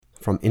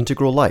From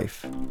Integral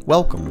Life,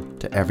 welcome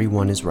to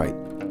Everyone is Right.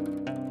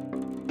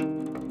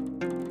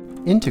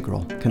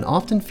 Integral can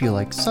often feel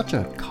like such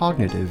a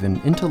cognitive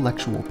and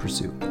intellectual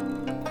pursuit.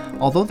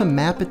 Although the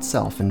map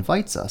itself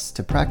invites us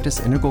to practice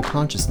integral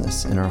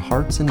consciousness in our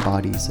hearts and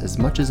bodies as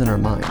much as in our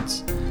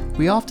minds,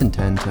 we often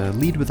tend to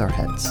lead with our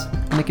heads,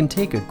 and it can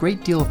take a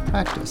great deal of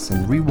practice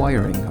and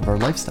rewiring of our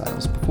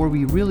lifestyles before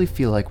we really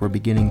feel like we're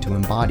beginning to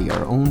embody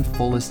our own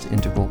fullest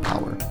integral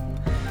power.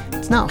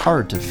 It's not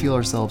hard to feel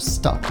ourselves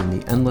stuck in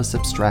the endless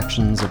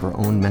abstractions of our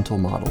own mental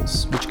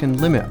models, which can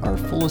limit our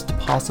fullest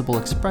possible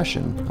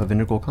expression of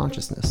integral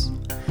consciousness.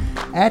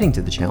 Adding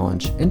to the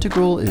challenge,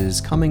 Integral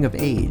is coming of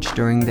age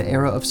during the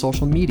era of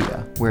social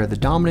media, where the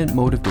dominant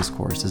mode of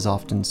discourse is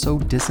often so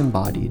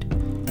disembodied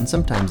and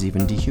sometimes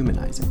even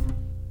dehumanizing.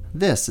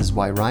 This is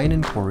why Ryan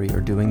and Corey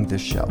are doing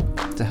this show,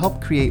 to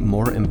help create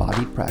more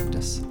embodied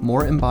practice,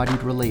 more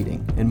embodied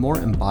relating, and more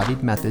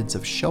embodied methods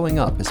of showing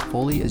up as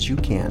fully as you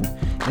can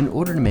in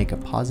order to make a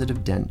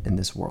positive dent in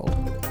this world.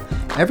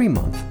 Every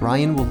month,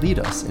 Ryan will lead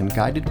us in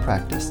guided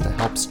practice to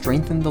help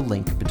strengthen the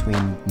link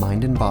between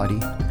mind and body,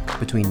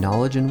 between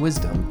knowledge and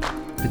wisdom,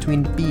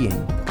 between being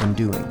and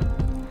doing.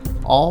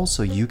 All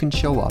so you can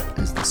show up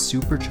as the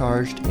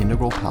supercharged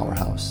integral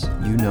powerhouse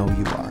you know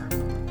you are.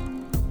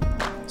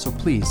 So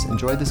please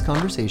enjoy this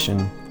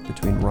conversation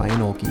between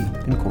Ryan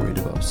Olkey and Corey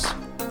DeVos.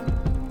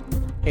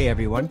 Hey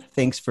everyone,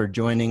 thanks for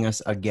joining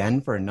us again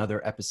for another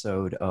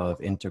episode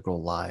of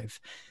Integral Live.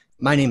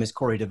 My name is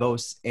Corey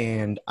DeVos,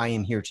 and I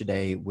am here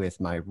today with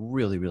my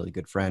really, really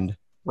good friend,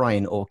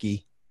 Ryan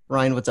Olkey.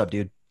 Ryan, what's up,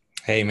 dude?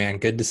 Hey man,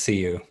 good to see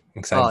you. I'm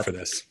excited for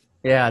this.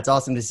 Yeah, it's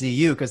awesome to see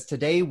you, because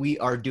today we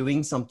are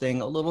doing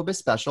something a little bit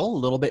special, a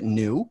little bit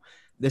new.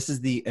 This is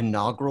the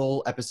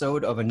inaugural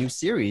episode of a new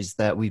series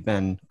that we've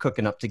been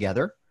cooking up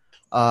together.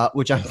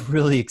 Which I'm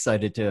really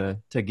excited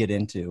to get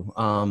into.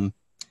 So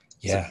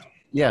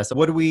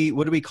what are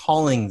we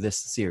calling this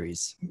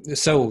series?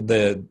 So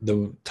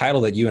the title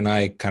that you and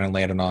I kind of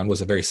landed on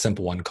was a very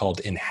simple one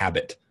called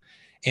Inhabit.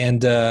 And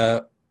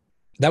that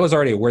was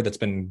already a word that's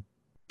been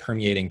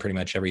permeating pretty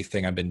much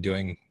everything I've been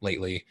doing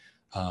lately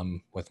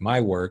with my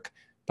work.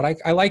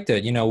 But I liked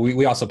it. You know,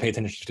 we also pay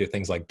attention to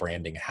things like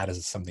branding. How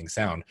does something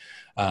sound?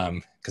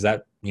 Because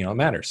that,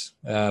 matters.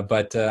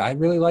 But I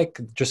really like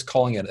just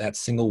calling it that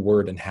single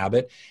word,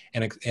 inhabit.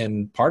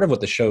 And part of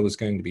what the show is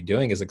going to be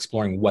doing is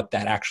exploring what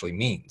that actually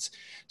means.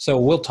 So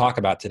we'll talk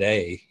about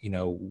today,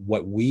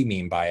 what we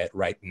mean by it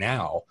right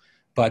now.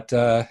 But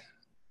I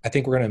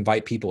think we're going to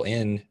invite people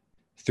in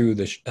through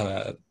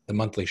the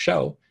monthly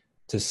show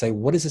to say,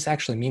 what does this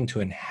actually mean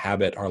to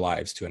inhabit our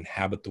lives, to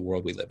inhabit the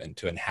world we live in,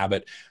 to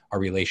inhabit our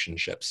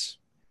relationships,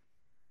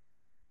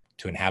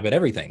 to inhabit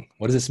everything?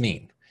 What does this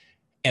mean?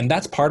 And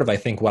that's part of, I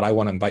think, what I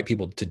want to invite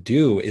people to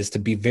do is to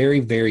be very,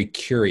 very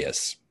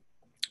curious.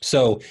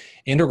 So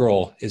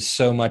Integral is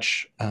so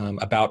much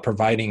about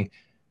providing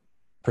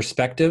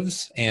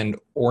perspectives and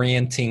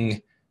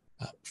orienting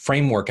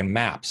framework and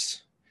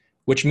maps,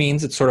 which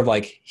means it's sort of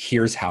like,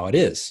 here's how it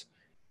is.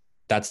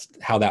 That's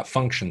how that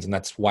functions, and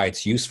that's why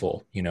it's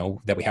useful,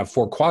 that we have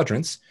 4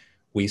 quadrants.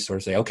 We sort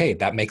of say, okay,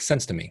 that makes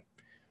sense to me.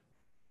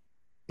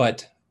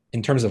 But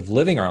in terms of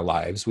living our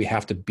lives, we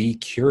have to be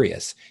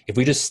curious. If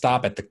we just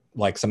stop at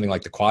something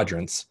like the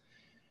quadrants,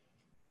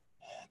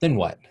 then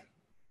what?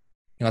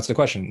 That's the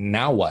question.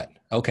 Now what?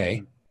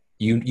 Okay,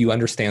 you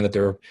understand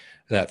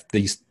that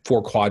these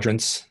 4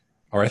 quadrants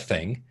are a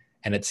thing,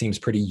 and it seems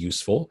pretty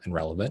useful and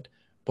relevant,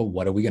 but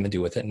what are we going to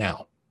do with it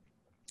now?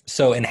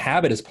 So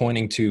inhabit is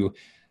pointing to,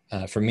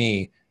 for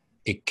me,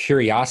 a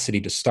curiosity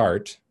to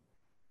start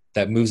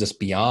that moves us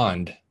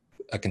beyond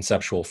a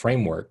conceptual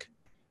framework.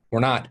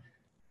 We're not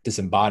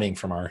disembodying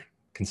from our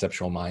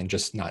conceptual mind,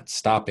 just not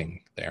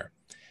stopping there.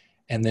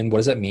 And then what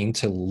does it mean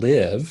to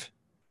live,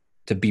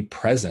 to be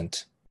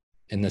present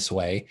in this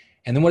way?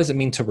 And then what does it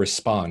mean to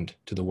respond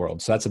to the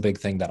world? So that's a big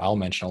thing that I'll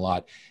mention a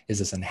lot, is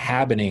this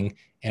inhabiting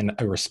and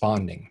a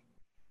responding.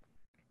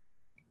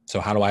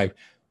 So how do I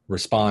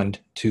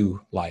respond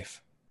to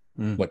life?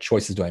 What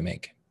choices do I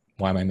make?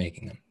 Why am I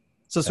making them?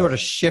 So sort of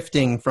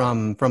shifting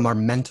from our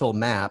mental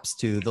maps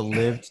to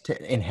the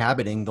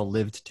inhabiting the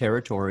lived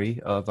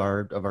territory of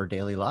our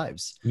daily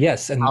lives.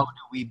 Yes. And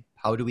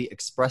how do we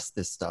express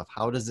this stuff?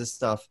 How does this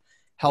stuff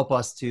help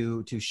us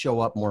to show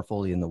up more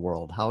fully in the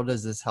world? How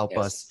does this help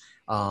us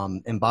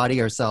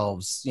embody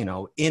ourselves,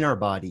 in our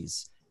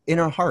bodies, in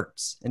our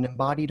hearts, an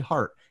embodied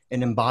heart,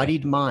 an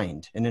embodied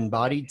mind, an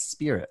embodied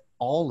spirit?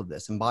 All of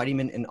this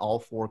embodiment in all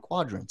 4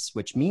 quadrants,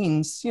 which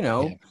means,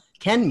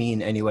 can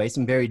mean anyway,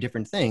 some very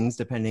different things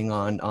depending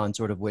on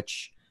sort of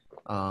which,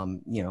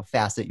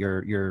 facet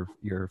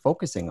you're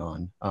focusing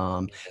on.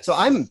 So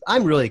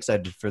I'm really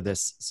excited for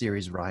this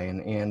series, Ryan.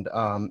 And,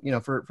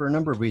 for a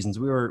number of reasons.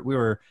 We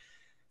were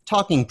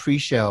talking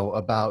pre-show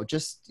about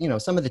just,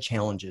 some of the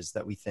challenges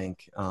that we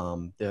think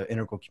the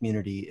integral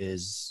community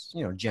is,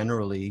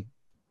 generally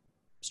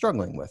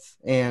struggling with.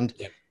 And,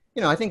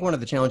 I think one of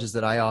the challenges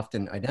that I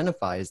often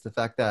identify is the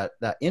fact that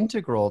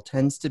integral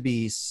tends to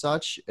be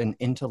such an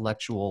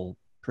intellectual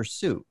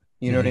pursuit.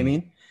 You know what I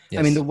mean?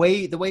 I mean,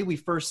 Yes. the way we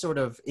first sort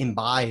of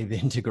imbibe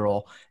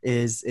integral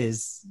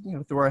is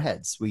through our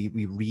heads. We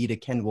read a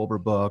Ken Wilber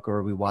book,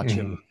 or we watch Mhm.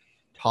 him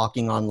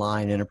talking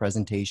online in a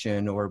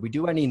presentation, or we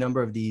do any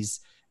number of these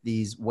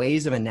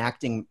ways of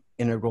enacting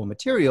integral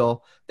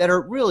material that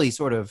are really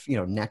sort of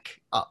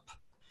neck up.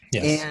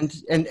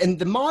 Yes. And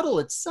the model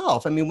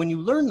itself, I mean, when you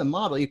learn the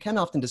model, Ken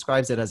often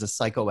describes it as a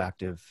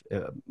psychoactive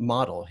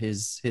model.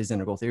 His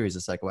integral theory is a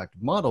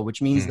psychoactive model,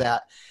 which means Mm.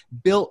 that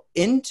built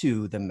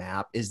into the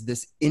map is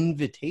this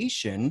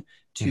invitation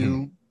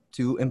Mhm.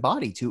 to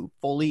embody, to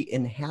fully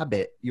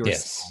inhabit yourself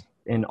Yes.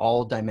 in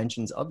all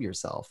dimensions of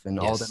yourself, in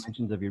all Yes.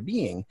 dimensions of your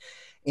being.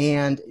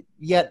 And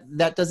yet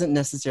that doesn't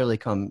necessarily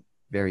come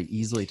very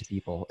easily to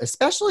people,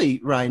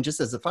 especially, Ryan, just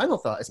as a final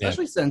thought, Yeah.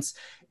 especially since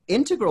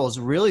integral is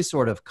really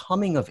sort of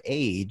coming of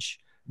age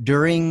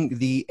during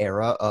the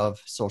era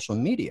of social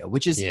media,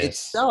 which is Yes.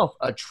 itself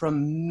a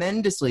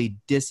tremendously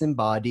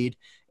disembodied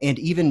and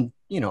even,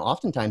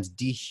 oftentimes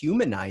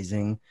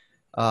dehumanizing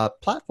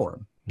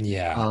platform.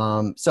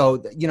 Yeah.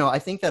 So, I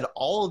think that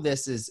all of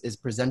this is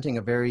presenting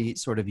a very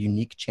sort of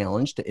unique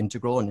challenge to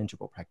integral and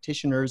integral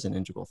practitioners and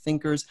integral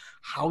thinkers.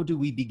 How do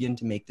we begin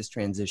to make this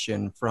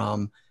transition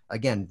from,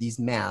 again, these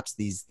maps,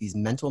 these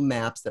mental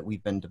maps that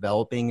we've been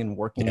developing and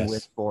working with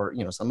Yes. for,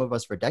 some of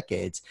us for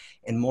decades,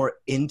 and more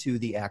into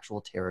the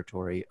actual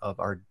territory of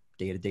our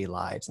day-to-day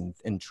lives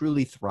and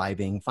truly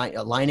thriving,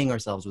 aligning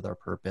ourselves with our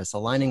purpose,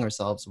 aligning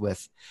ourselves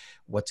with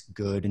what's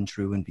good and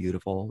true and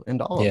beautiful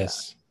and all of that.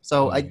 Yes.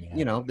 So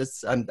Yeah.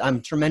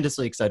 I'm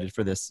tremendously excited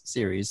for this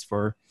series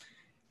for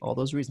all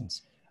those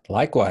reasons.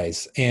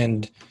 Likewise.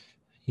 And,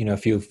 a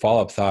few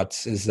follow-up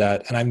thoughts is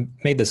that, and I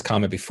made this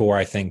comment before,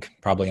 I think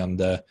probably on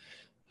the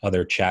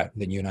other chat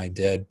that you and I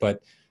did,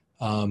 but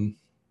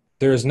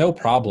there is no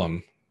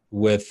problem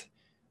with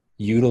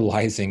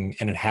utilizing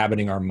and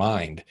inhabiting our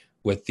mind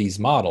with these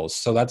models.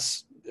 So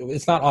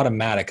it's not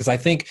automatic, because I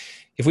think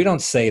if we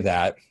don't say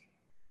that,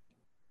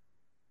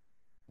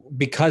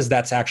 because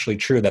that's actually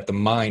true, that the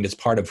mind is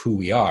part of who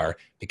we are,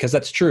 because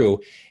that's true,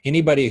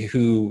 anybody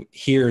who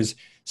hears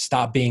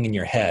stop being in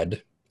your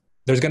head,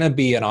 there's going to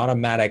be an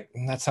automatic,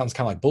 that sounds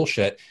kind of like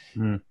bullshit.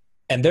 Mm.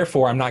 And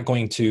therefore I'm not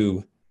going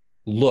to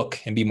look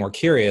and be more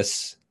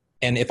curious.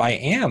 And if I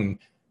am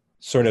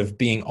sort of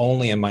being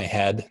only in my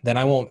head, then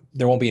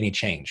there won't be any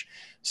change.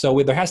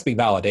 So there has to be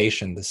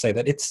validation to say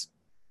that it's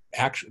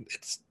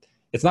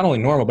not only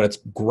normal, but it's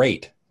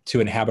great to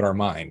inhabit our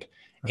mind.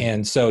 Right.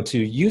 And so to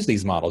use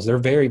these models, they're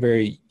very,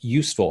 very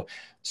useful.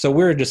 So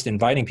we're just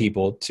inviting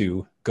people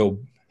to go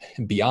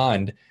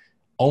beyond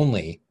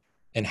only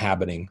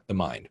inhabiting the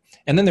mind.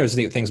 And then there's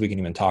the things we can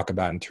even talk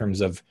about in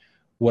terms of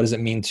what does it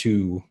mean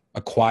to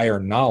acquire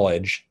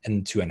knowledge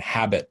and to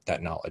inhabit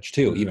that knowledge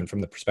too, even from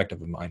the perspective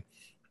of mind.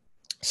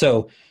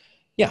 So,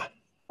 yeah,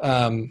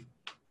 I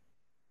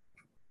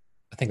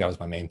think that was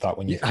my main thought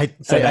when you I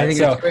said that. think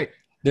that's great.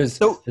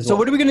 So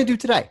what are we going to do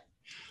today?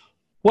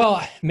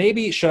 Well,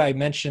 maybe should I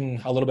mention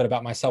a little bit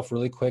about myself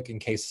really quick in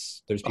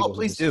case there's people. Oh,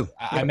 please do.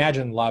 I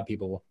imagine a lot of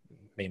people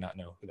may not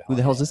know who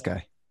the hell is this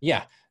guy.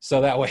 Yeah,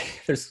 so that way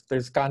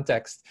there's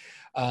context.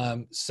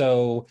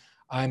 So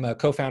I'm a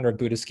co-founder of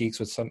Buddhist Geeks,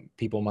 which some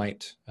people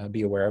might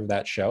be aware of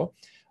that show.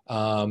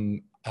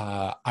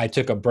 I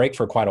took a break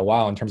for quite a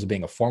while in terms of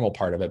being a formal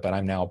part of it, but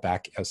I'm now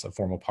back as a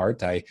formal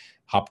part. I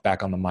hopped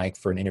back on the mic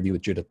for an interview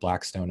with Judith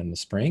Blackstone in the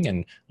spring,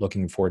 and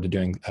looking forward to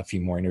doing a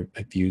few more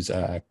interviews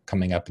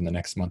coming up in the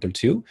next month or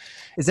two.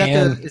 Is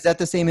that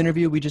the same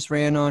interview we just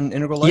ran on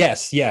Integral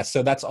Life? Yes.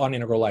 So that's on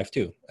Integral Life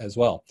too, as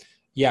well.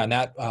 Yeah, and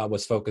that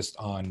was focused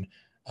on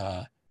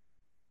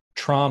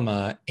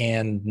trauma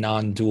and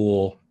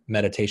non-dual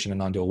meditation and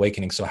non-dual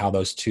awakening. So how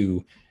those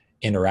two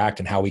interact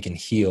and how we can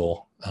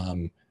heal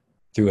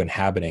through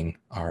inhabiting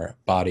our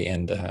body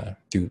and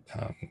through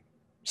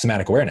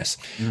somatic awareness.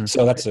 Mm-hmm.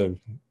 So that's a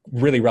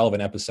really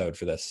relevant episode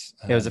for this.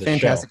 It was a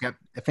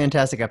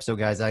fantastic episode,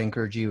 guys. I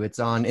encourage you. It's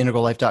on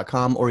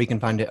integrallife.com, or you can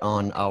find it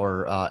on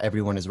our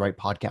Everyone is Right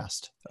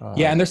podcast.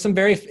 And there's some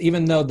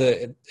even though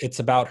it's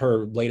about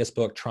her latest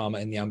book, Trauma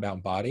in the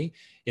Unbound Body,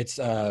 it's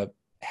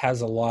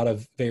has a lot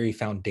of very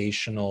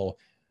foundational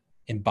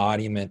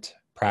embodiment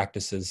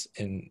practices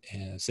in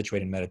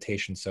situated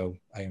meditation. So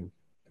I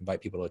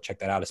invite people to check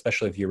that out,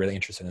 especially if you're really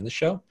interested in the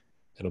show.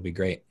 It'll be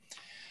great.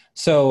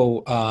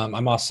 So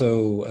I'm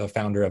also a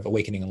founder of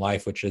Awakening in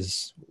Life, which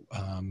is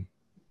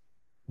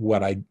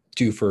what I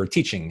do for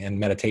teaching and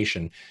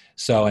meditation.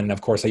 So, and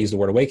of course I use the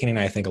word awakening.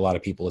 I think a lot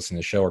of people listening to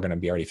the show are going to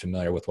be already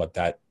familiar with what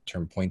that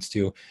term points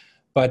to.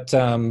 But,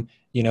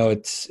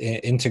 it's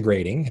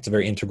integrating. It's a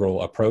very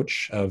integral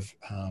approach of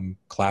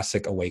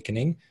classic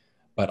awakening,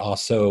 but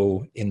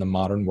also in the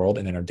modern world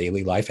and in our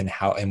daily life,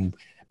 and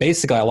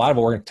basically a lot of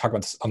what we're going to talk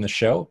about on the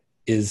show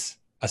is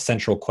a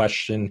central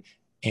question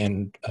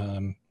and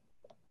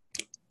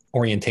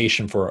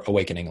orientation for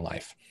awakening in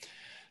life.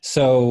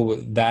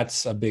 So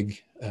that's a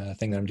big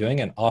thing that I'm doing.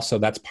 And also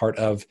that's part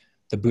of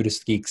the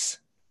Buddhist Geeks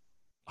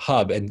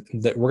hub. And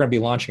we're going to be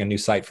launching a new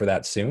site for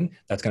that soon.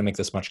 That's going to make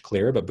this much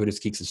clearer, but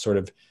Buddhist Geeks is sort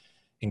of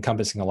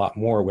encompassing a lot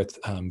more with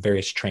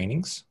various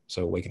trainings.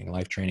 So Awakening in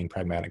Life training,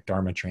 Pragmatic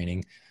Dharma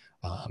training,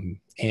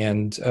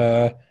 and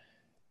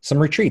some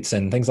retreats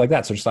and things like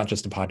that. So it's not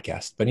just a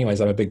podcast. But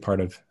anyways, I'm a big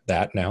part of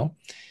that now.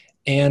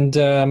 And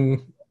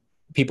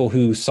people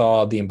who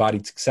saw the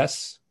Embodied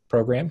Success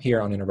program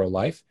here on Integral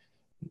Life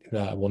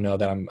will know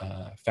that I'm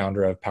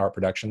founder of Power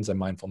Productions, a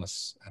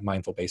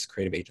mindful-based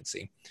creative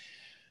agency.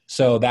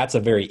 So that's a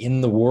very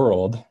in the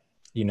world,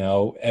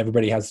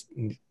 everybody has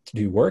to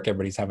do work.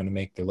 Everybody's having to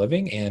make their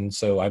living. And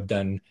so I've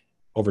done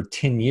over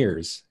 10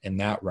 years in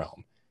that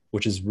realm,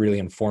 which has really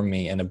informed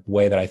me in a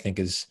way that I think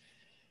is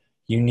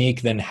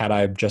unique than had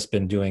I just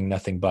been doing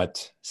nothing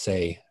but,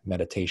 say,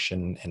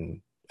 meditation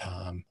and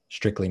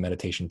strictly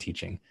meditation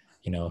teaching,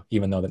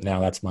 even though that now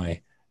that's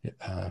my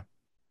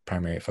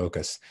primary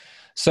focus.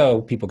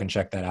 So people can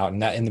check that out.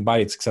 And that in the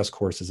Embodied Success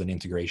course is an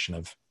integration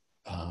of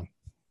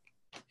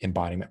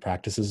embodiment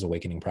practices,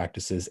 awakening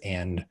practices,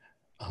 and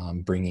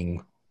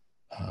bringing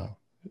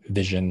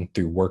vision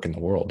through work in the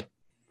world.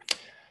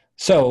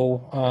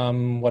 So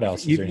what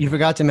else? You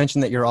forgot to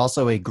mention that you're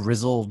also a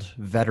grizzled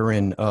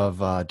veteran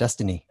of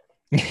Destiny.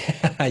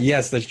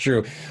 Yes, that's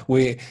true.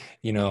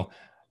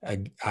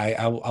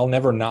 I'll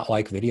never not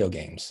like video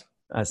games.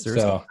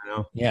 Seriously, so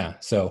yeah,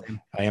 so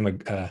I am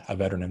a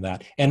veteran of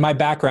that. And my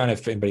background,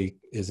 if anybody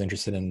is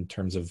interested in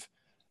terms of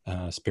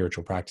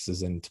spiritual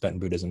practices in Tibetan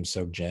Buddhism,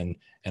 Dzogchen,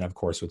 and of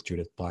course with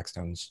Judith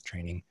Blackstone's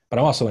training. But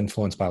I'm also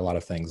influenced by a lot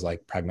of things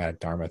like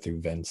Pragmatic Dharma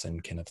through Vince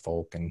and Kenneth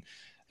Folk and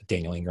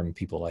Daniel Ingram,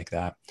 people like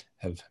that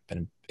have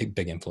been a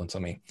big influence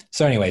on me.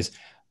 So anyways,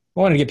 I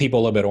wanted to give people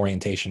a little bit of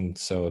orientation.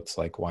 So it's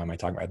like, why am I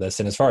talking about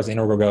this? And as far as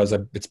Integral goes,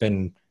 it's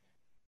been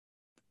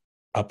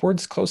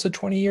upwards close to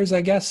 20 years,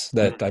 I guess,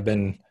 that I've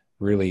been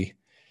really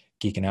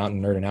geeking out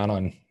and nerding out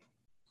on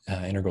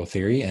integral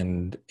theory.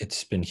 And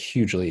it's been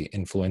hugely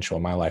influential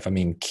in my life. I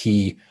mean,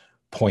 key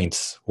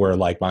points where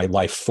like my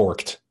life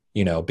forked,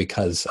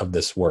 because of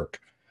this work.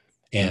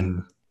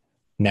 And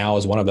now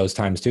is one of those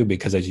times too,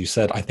 because as you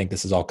said, I think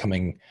this is all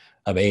coming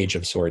of age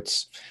of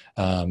sorts,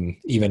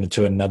 even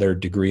to another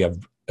degree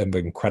of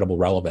incredible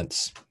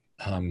relevance,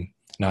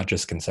 not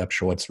just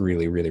conceptual. It's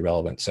really, really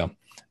relevant. So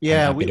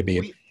yeah,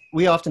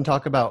 we often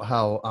talk about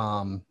how,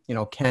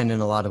 Ken in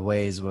a lot of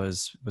ways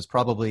was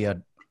probably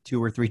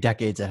 2 or 3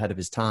 decades ahead of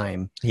his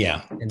time.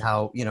 Yeah. And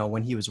how,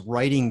 when he was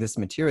writing this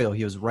material,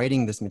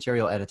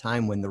 at a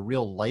time when the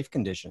real life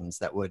conditions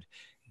that would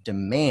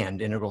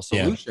demand integral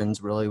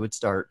solutions really would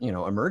start,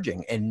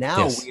 emerging. And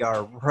now we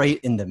are right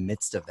in the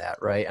midst of that,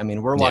 right? I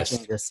mean, we're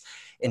watching this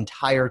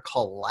entire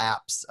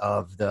collapse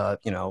of the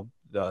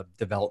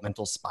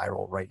developmental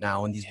spiral right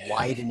now, and these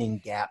widening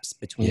gaps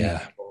between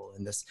people,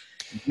 and this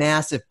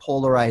massive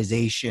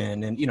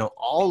polarization, and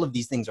all of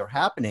these things are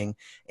happening,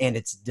 and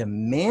it's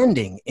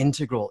demanding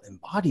integral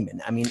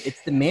embodiment. I mean,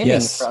 it's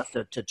demanding for us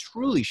to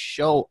truly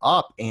show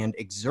up and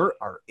exert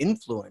our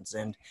influence,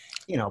 and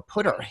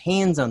put our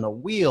hands on the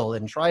wheel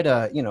and try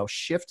to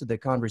shift the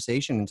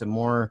conversation into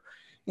more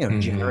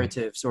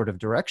generative sort of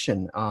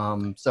direction.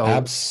 So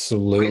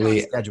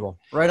absolutely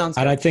right on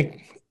schedule.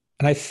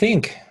 And I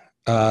think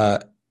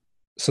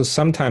so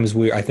sometimes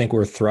I think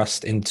we're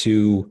thrust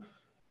into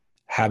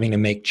having to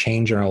make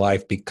change in our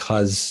life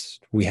because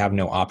we have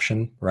no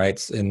option,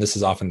 right? And this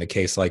is often the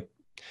case, like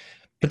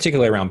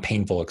particularly around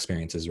painful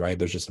experiences, right?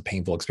 There's just a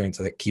painful experience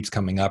that keeps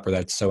coming up, or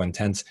that's so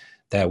intense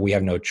that we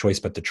have no choice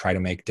but to try to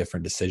make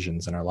different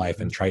decisions in our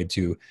life and try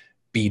to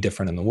be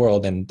different in the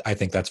world. And I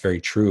think that's very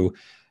true,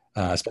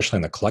 especially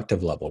on the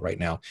collective level right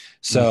now.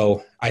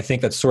 So I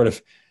think that's sort of,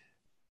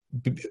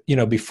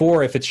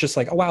 before, if it's just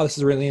like, oh, wow, this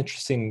is a really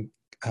interesting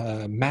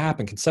map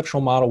and conceptual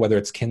model, whether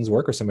it's Ken's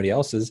work or somebody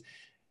else's,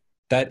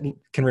 that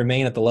can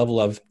remain at the level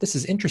of, this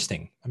is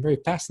interesting, I'm very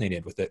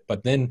fascinated with it.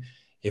 But then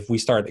if we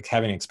start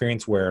having an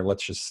experience where,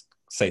 let's just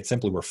say it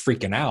simply, we're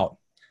freaking out,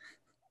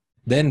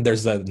 then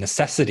there's a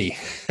necessity,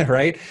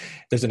 right?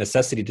 There's a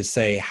necessity to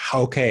say,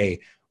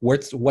 okay,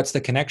 what's the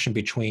connection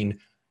between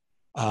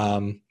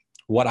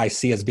what I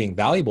see as being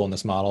valuable in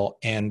this model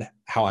and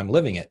how I'm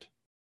living it,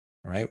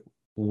 right?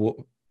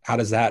 How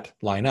does that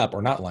line up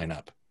or not line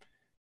up?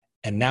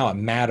 And now it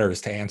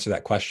matters to answer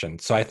that question.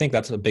 So I think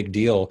that's a big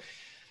deal,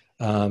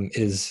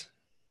 is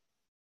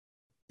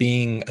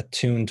being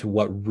attuned to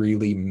what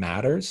really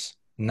matters,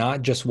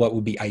 not just what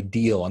would be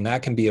ideal. And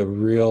that can be a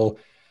real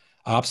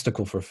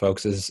obstacle for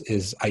folks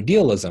is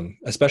idealism,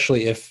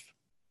 especially if,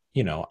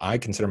 I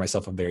consider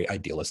myself a very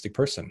idealistic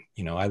person.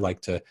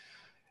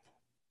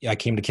 I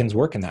came to Ken's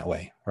work in that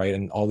way, right?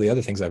 And all the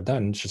other things I've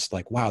done, it's just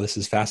like, wow, this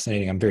is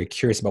fascinating. I'm very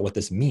curious about what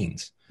this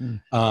means.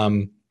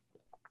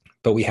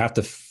 But we have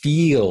to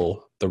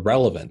feel the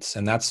relevance.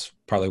 And that's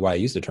probably why I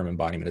use the term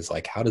embodiment, is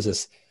like, how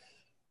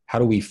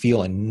do we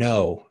feel and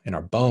know in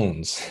our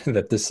bones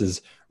that this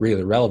is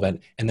really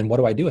relevant? And then what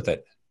do I do with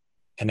it?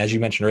 And as you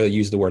mentioned earlier,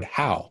 use the word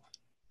how.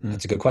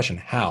 That's a good question.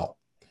 How?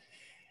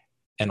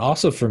 And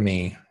also for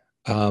me,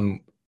 I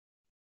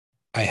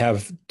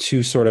have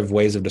 2 sort of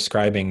ways of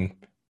describing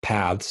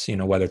paths,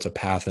 whether it's a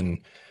path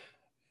in,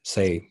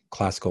 say,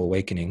 classical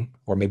awakening,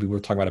 or maybe we're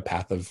talking about a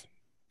path of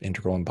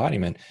integral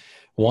embodiment.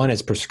 One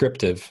is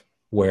prescriptive,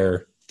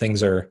 where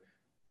things are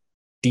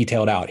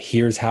detailed out.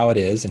 Here's how it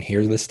is, and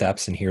here's the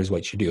steps, and here's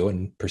what you do,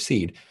 and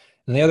proceed.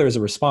 And the other is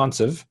a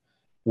responsive,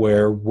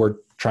 where we're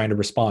trying to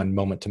respond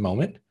moment to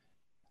moment.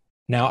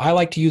 Now, I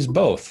like to use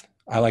both.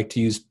 I like to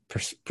use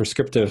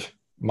prescriptive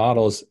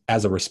models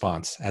as a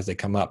response as they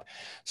come up.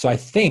 So I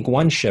think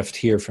one shift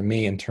here for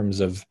me in terms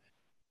of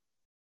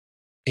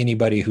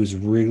anybody who's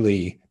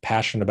really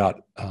passionate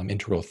about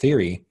integral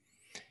theory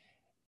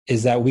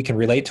is that we can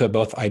relate to it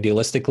both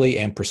idealistically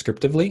and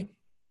prescriptively.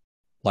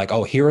 Like,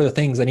 oh, here are the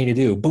things I need to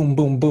do. Boom,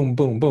 boom, boom,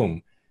 boom,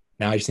 boom.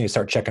 Now I just need to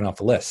start checking off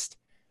the list.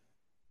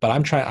 But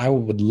I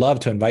would love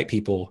to invite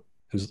people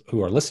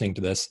who are listening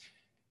to this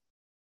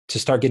to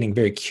start getting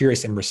very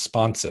curious and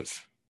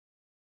responsive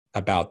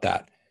about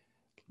that.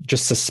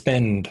 Just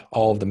suspend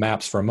all of the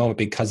maps for a moment,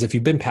 because if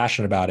you've been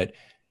passionate about it,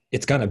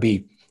 it's going to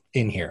be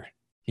in here,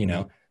 you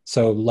know?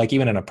 So like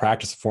even in a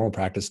practice, formal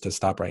practice, to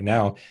stop right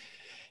now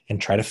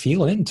and try to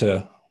feel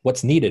into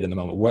what's needed in the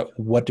moment.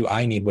 What do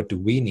I need? What do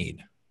we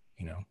need?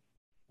 You know,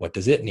 what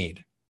does it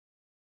need?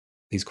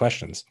 These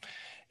questions,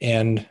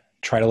 and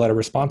try to let a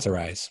response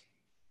arise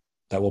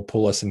that will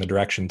pull us in the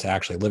direction to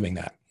actually living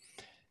that.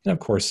 And of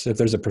course, if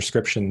there's a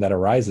prescription that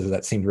arises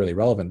that seemed really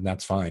relevant,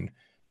 that's fine.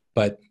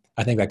 But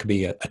I think that could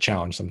be a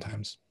challenge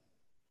sometimes.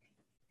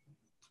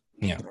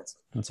 Yeah.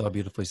 That's all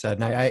beautifully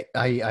said. And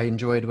I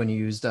enjoyed when you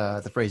used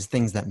the phrase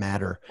 "things that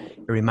matter."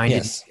 It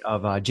reminded me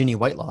of Ginny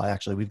Whitelaw.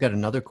 Actually, we've got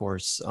another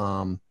course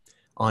on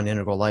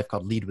integral life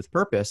called "Lead with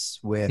Purpose"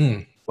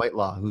 with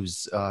Whitelaw,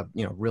 who's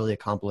really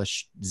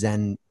accomplished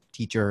Zen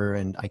teacher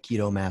and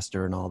Aikido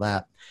master and all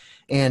that.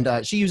 And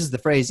she uses the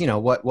phrase,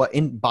 what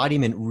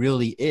embodiment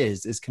really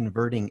is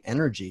converting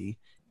energy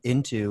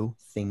into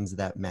things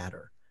that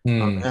matter.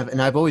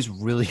 And I've always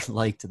really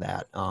liked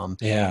that.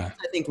 I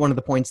think one of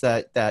the points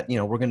that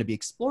we're going to be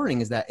exploring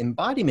is that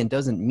embodiment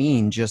doesn't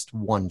mean just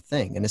one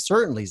thing, and it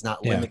certainly is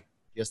not limited to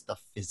just the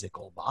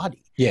physical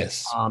body.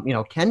 Yes.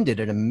 Ken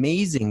did an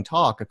amazing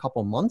talk a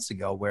couple months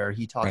ago where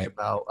he talked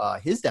about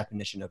his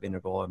definition of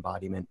integral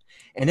embodiment,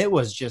 and it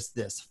was just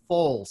this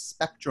full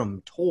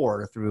spectrum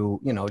tour through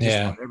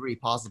just every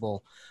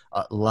possible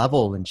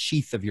level and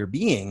sheath of your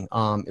being.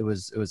 It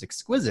was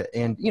exquisite,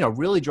 and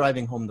really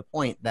driving home the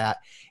point that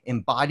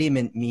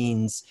embodiment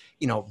means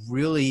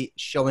really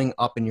showing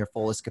up in your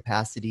fullest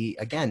capacity,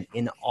 again,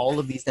 in all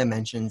of these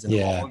dimensions and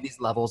all of these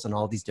levels and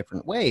all these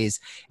different ways.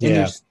 And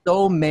there's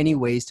so many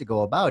ways to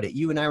go about it.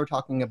 You and I were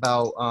talking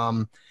about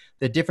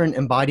the different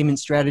embodiment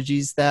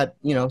strategies that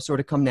sort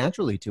of come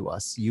naturally to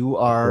us. You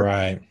are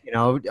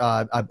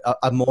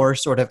a more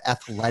sort of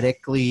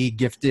athletically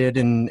gifted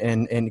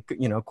and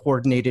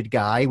coordinated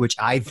guy, which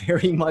I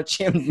very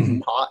much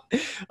am not.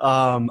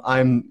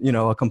 I'm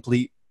a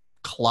complete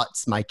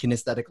klutz. My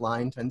kinesthetic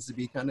line tends to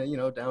be kind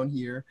of down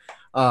here,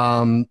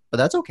 but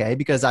that's okay,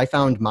 because I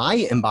found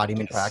my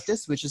embodiment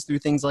practice, which is through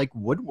things like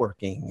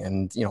woodworking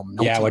and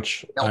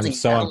which I'm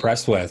so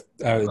impressed with.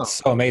 It's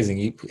so amazing.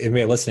 If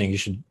you're listening, you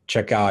should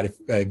check out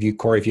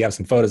if you have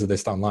some photos of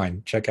this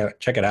online, check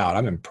it out.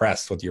 I'm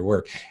impressed with your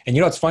work. And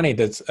it's funny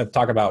to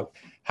talk about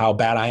how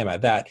bad I am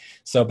at that.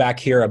 So back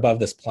here above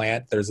this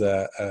plant, there's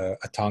a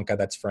Tonka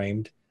that's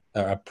framed,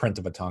 a print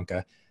of a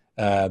Tonka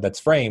that's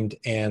framed,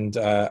 and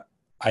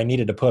I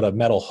needed to put a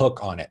metal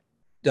hook on it,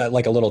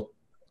 like a little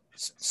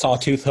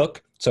sawtooth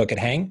hook, so it could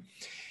hang.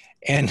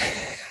 And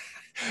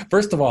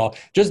first of all,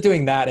 just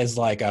doing that is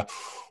like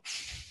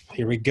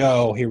here we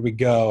go.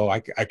 I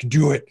can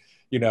do it.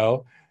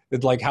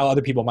 It's like how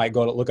other people might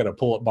go to look at a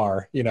pull-up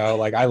bar.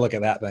 Like I look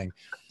at that thing,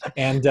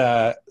 and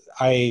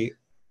I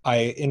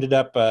ended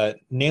up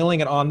nailing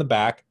it on the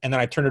back, and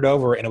then I turned it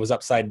over, and it was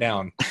upside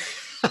down.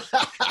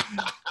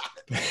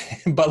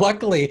 But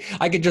luckily,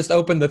 I could just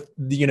open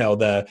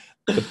the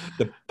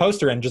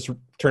poster and just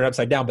turn it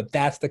upside down. But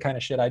that's the kind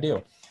of shit I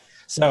do.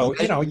 So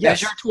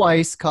measure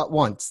twice, cut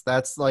once.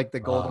 That's like the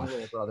golden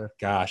rule, brother.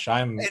 Gosh,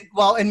 and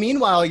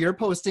meanwhile, you're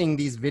posting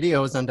these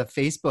videos onto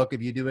Facebook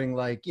of you doing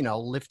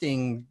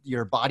lifting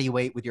your body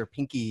weight with your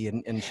pinky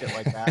and shit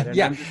like that.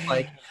 And I'm just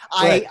like,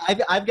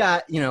 I've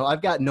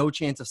got no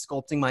chance of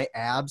sculpting my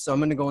abs, so I'm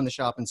gonna go in the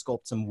shop and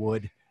sculpt some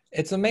wood.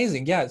 It's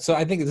amazing. Yeah. So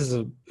I think this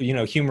is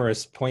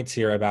humorous points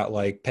here about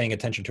like paying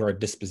attention to our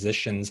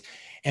dispositions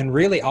and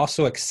really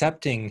also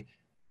accepting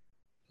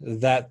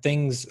that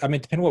things,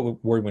 depending on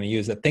what word you want to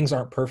use, that things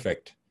aren't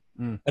perfect.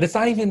 But it's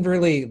not even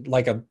really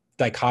like a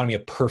dichotomy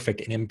of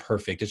perfect and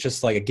imperfect. It's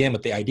just like, again,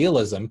 with the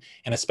idealism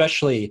and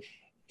especially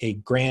a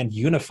grand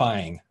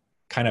unifying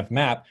kind of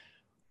map,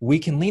 we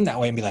can lean that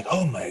way and be like,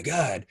 oh my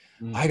God,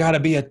 I got to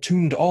be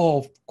attuned to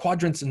all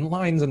quadrants and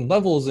lines and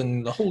levels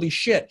and holy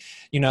shit,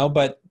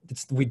 but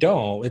we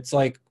don't. It's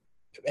like,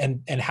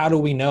 and how do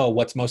we know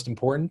what's most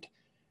important?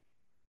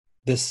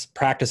 This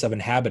practice of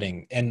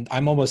inhabiting. And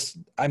I'm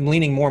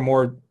leaning more and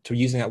more to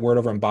using that word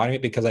over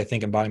embodiment, because I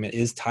think embodiment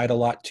is tied a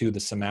lot to the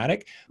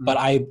somatic, but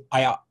I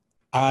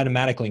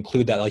automatically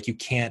include that. Like you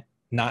can't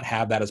not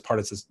have that as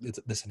part of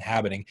this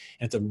inhabiting.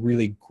 And it's a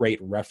really great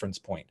reference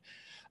point.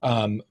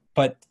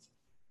 But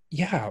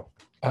yeah,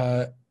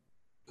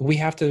 we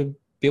have to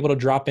be able to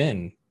drop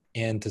in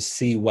and to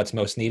see what's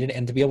most needed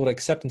and to be able to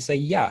accept and say,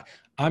 yeah,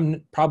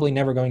 I'm probably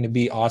never going to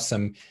be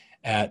awesome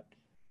at,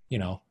 you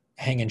know,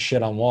 hanging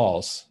shit on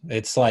walls.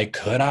 It's like,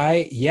 could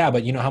I? Yeah,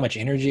 but you know how much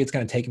energy it's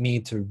going to take me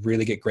to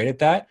really get great at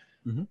that?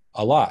 Mm-hmm.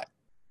 A lot,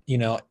 you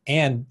know,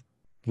 and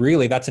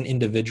really that's an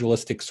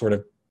individualistic sort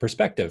of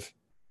perspective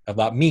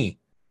about me.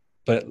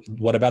 But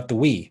what about the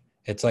we?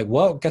 It's like,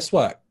 well, guess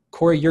what?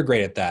 Corey, you're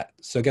great at that.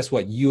 So guess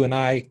what? You and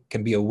I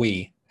can be a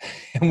we,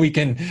 and we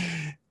can,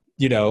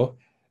 you know,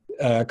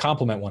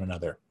 complement one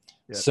another.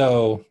 Yeah.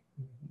 So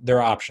there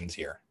are options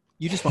here.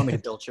 You just want me to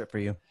build shit for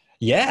you.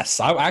 Yes,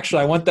 I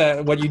want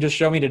that. What you just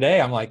showed me today.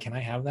 I'm like, can I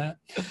have that?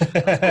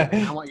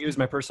 I want you as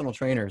my personal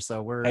trainer,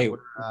 so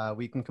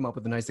we can come up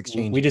with a nice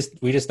exchange. We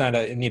just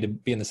need to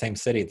be in the same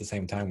city at the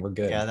same time. We're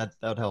good. Yeah, that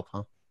would help,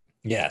 huh?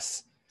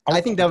 Yes.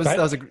 I think that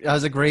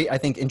was a great, I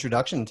think,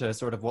 introduction to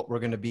sort of what we're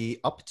going to be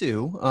up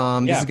to.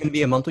 This is going to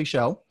be a monthly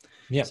show.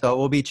 Yeah. So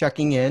we'll be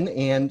checking in,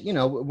 and you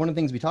know, one of the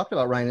things we talked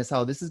about, Ryan, is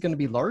how this is going to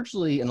be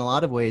largely, in a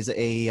lot of ways,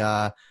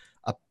 a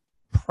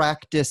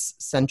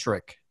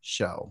practice-centric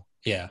show.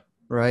 Yeah.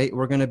 Right.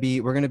 We're going to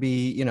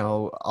be, you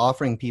know,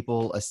 offering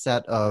people a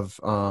set of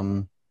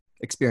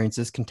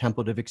experiences,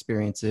 contemplative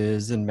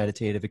experiences and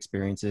meditative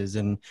experiences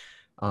and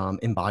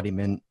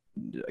embodiment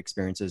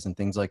experiences and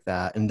things like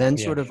that. And then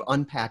sort of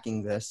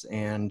unpacking this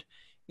and,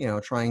 you know,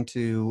 trying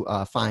to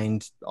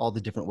find all the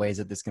different ways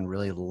that this can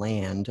really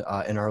land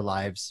in our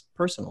lives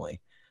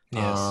personally.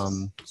 Yes.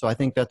 So I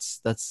think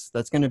that's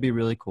going to be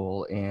really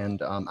cool.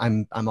 And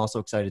I'm also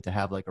excited to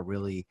have like a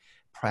really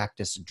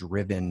practice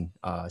driven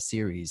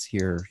series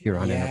here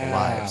on Integral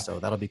Live. So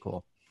that'll be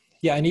cool.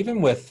 Yeah. And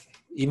even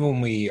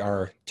when we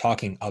are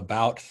talking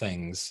about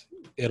things,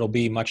 it'll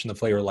be much in the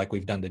flavor like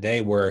we've done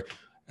today, where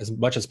as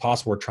much as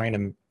possible, we're trying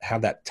to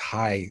have that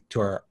tie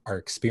to our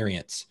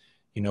experience.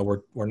 You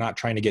know, we're not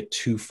trying to get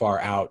too far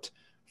out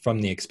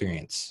from the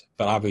experience,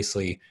 but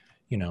obviously,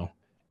 you know,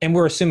 and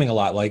we're assuming a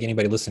lot, like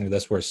anybody listening to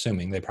this, we're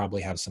assuming they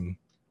probably have some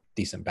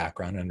decent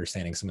background in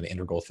understanding some of the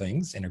integral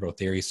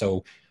theory.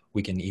 So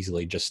we can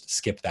easily just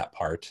skip that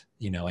part,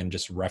 you know, and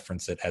just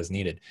reference it as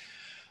needed.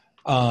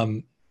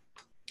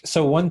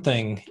 So one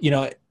thing, you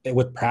know,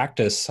 with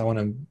practice, I want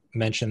to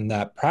mention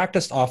that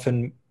practice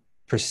often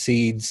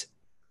precedes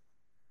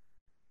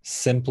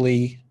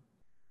simply,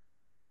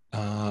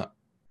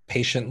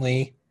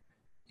 patiently,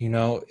 you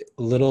know,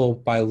 little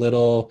by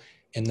little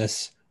in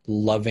this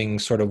loving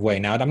sort of way.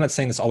 Now, I'm not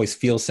saying this always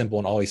feels simple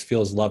and always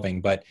feels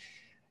loving, but,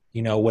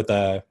 you know,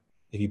 if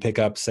you pick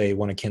up, say,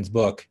 one of Ken's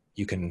book,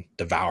 you can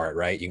devour it,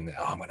 right? You can,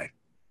 I'm going to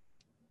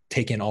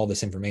take in all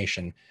this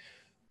information.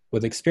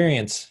 With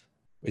experience,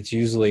 it's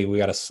usually we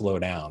got to slow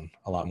down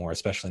a lot more,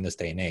 especially in this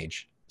day and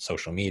age.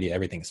 Social media,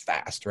 everything's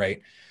fast,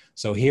 right?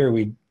 So here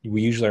we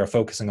usually are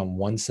focusing on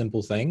one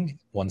simple thing,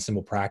 one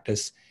simple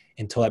practice,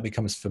 until that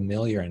becomes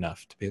familiar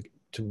enough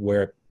to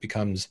where it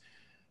becomes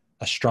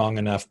a strong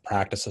enough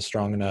practice, a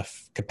strong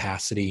enough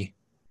capacity,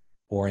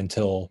 or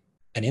until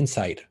an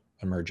insight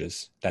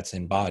emerges that's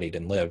embodied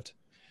and lived.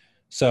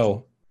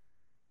 So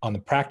on the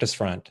practice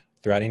front,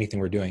 throughout anything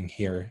we're doing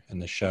here in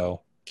the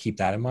show, keep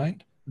that in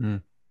mind.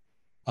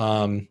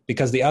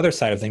 Because the other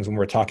side of things, when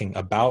we're talking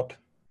about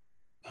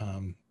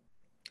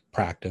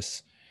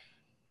practice,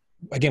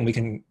 again, we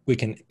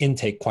can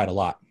intake quite a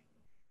lot.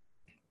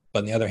 But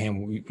on the other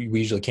hand, we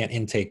usually can't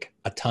intake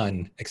a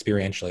ton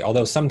experientially.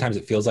 Although sometimes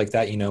it feels like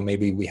that, you know,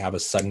 maybe we have a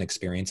sudden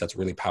experience that's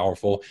really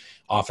powerful.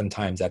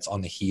 Oftentimes that's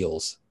on the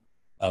heels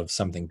of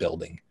something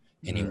building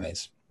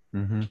anyways.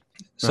 Mm-hmm.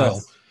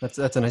 So that's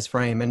a nice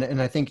frame. And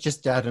I think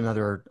just to add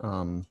another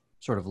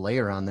sort of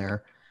layer on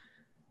there,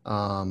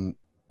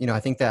 you know, I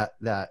think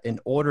that in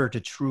order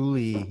to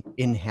truly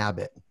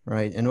inhabit,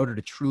 right, in order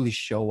to truly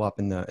show up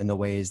in the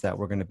ways that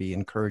we're going to be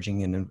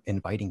encouraging and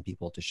inviting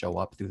people to show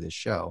up through this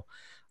show,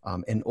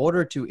 in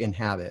order to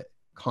inhabit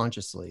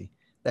consciously,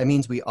 that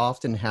means we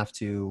often have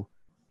to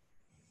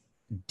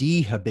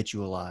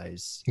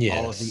dehabitualize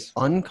all of the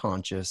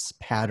unconscious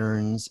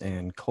patterns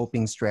and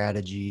coping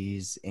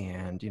strategies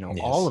and, you know,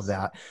 all of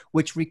that,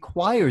 which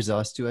requires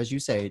us to, as you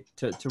say,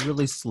 to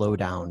really slow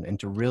down and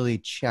to really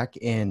check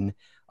in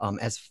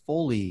as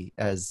fully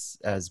as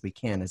we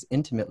can, as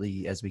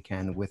intimately as we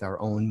can with our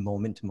own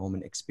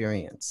moment-to-moment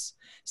experience,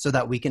 so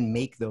that we can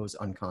make those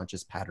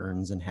unconscious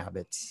patterns and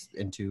habits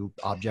into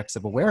objects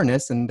of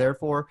awareness, and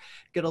therefore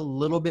get a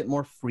little bit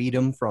more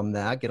freedom from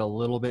that, get a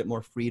little bit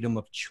more freedom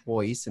of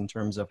choice in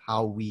terms of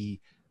how we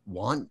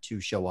want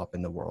to show up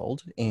in the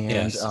world.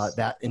 And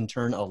that in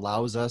turn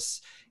allows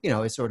us, you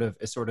know, it sort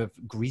of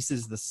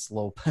greases the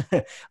slope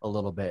a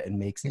little bit and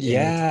makes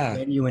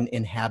genuine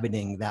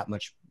inhabiting that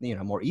much, you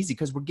know, more easy,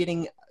 because we're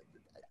getting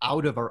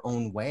out of our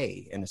own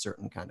way in a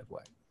certain kind of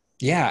way.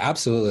 Yeah,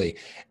 absolutely.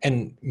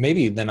 And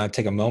maybe then I'd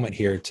take a moment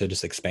here to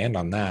just expand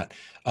on that.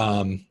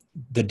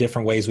 The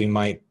different ways we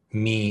might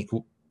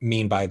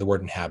mean by the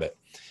word inhabit.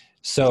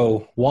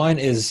 So one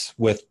is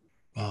with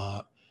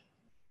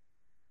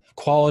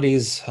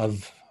qualities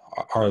of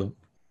our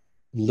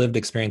lived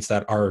experience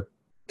that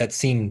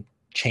seem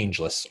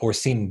changeless or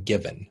seem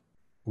given.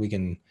 We're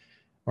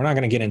not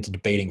going to get into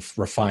debating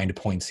refined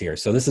points here.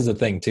 So this is the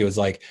thing too, is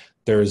like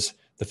there's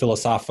the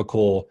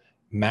philosophical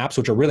maps,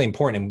 which are really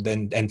important,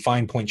 and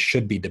fine points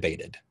should be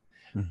debated.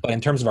 But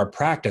in terms of our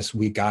practice,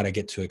 we got to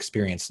get to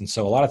experience. And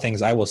so a lot of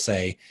things I will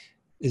say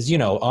is,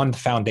 on the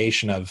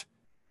foundation of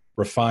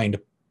refined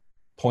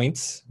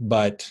points,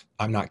 but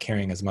I'm not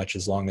caring as much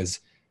as long as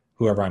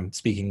whoever I'm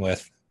speaking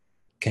with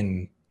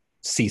can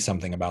see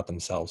something about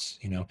themselves,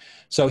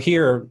 So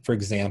here, for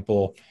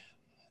example,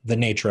 the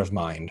nature of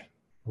mind,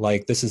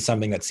 like this is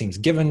something that seems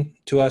given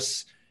to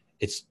us.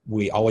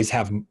 We always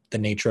have the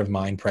nature of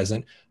mind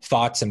present.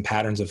 Thoughts and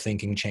patterns of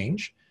thinking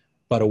change,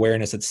 but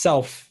awareness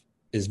itself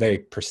is very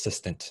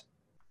persistent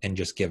and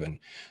just given.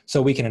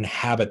 So we can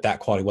inhabit that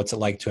quality. What's it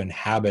like to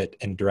inhabit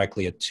and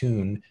directly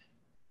attune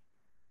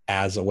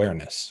as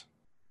awareness,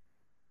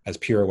 as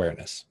pure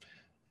awareness?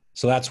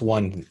 So that's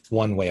one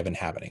way of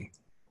inhabiting.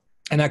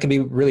 And that can be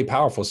really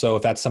powerful. So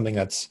if that's something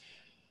that's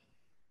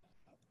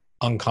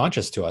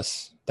unconscious to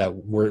us, that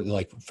we're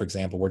like, for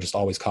example, we're just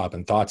always caught up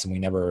in thoughts and we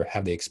never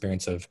have the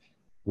experience of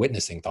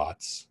witnessing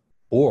thoughts,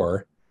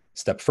 or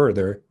step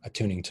further,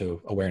 attuning to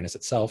awareness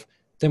itself,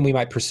 then we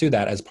might pursue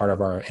that as part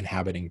of our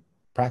inhabiting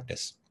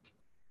practice.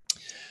 On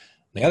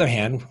the other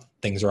hand,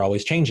 things are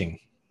always changing.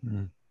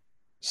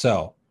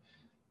 So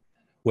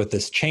with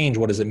this change,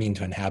 what does it mean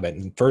to inhabit?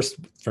 And first,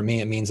 for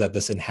me, it means that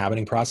this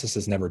inhabiting process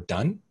is never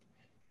done.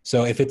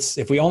 So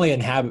if we're only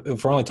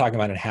talking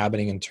about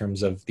inhabiting in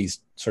terms of these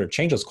sort of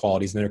changeless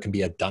qualities, then there can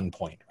be a done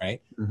point, right?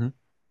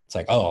 It's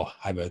like, oh,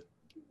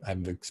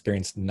 I've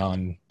experienced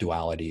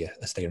non-duality,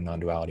 a state of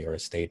non-duality, or a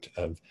state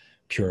of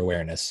pure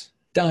awareness.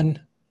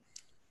 Done.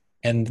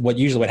 And what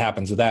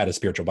happens with that is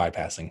spiritual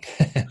bypassing.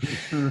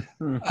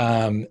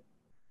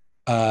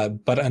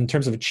 But in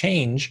terms of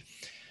change,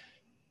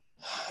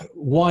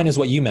 one is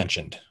what you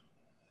mentioned,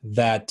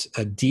 that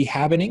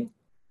dehabiting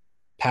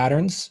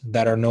patterns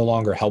that are no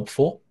longer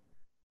helpful,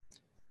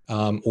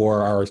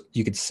 or are,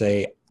 you could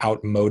say,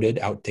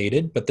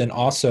 outdated, but then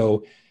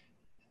also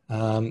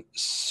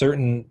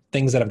certain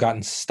things that have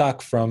gotten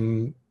stuck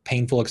from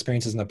painful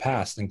experiences in the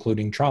past,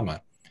 including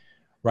trauma,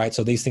 right?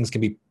 So these things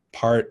can be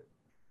part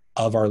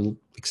of our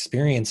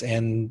experience,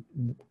 and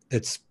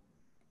it's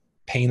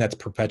pain that's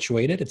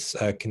perpetuated.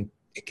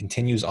 It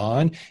continues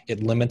on.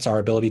 It limits our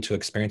ability to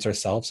experience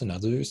ourselves and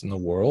others in the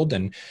world.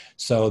 And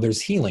so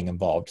there's healing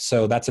involved.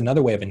 So that's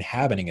another way of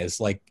inhabiting,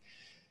 is like,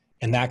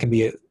 and that can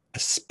be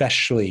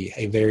especially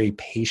a very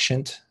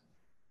patient,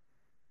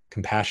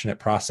 compassionate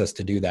process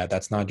to do that.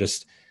 That's not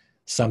just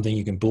something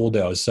you can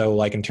bulldoze. So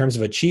like in terms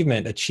of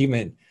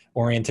achievement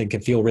oriented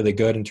can feel really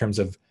good in terms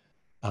of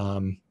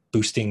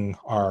boosting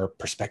our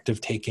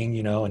perspective taking,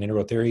 in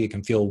integral theory. It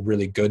can feel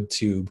really good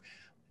to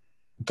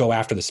go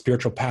after the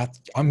spiritual path.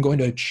 I'm going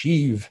to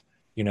achieve,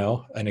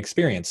 an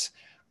experience.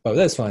 But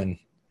this one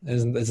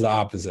is the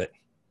opposite.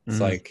 It's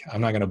like,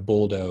 I'm not going to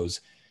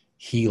bulldoze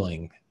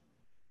healing,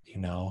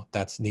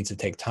 that needs to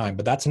take time.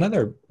 But that's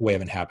another way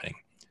of inhabiting.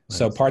 Right.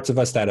 So parts of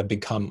us that have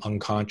become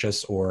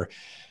unconscious or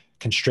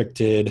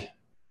constricted,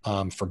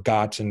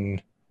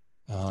 forgotten,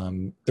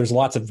 there's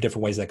lots of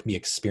different ways that can be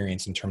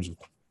experienced in terms of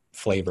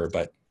flavor,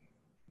 but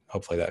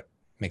hopefully that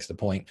makes the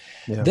point.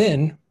 Yeah.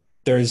 Then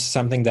there's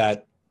something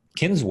that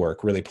Kin's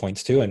work really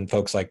points to, and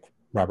folks like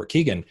Robert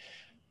Kegan,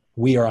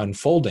 we are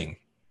unfolding.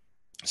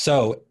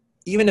 So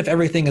even if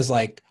everything is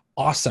like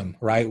awesome,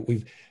 right?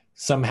 We've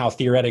somehow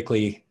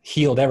theoretically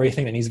healed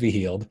everything that needs to be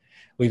healed.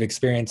 We've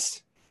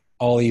experienced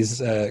all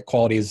these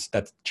qualities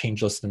that's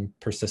changeless and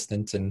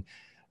persistent, and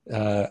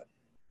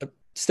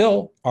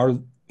still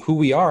who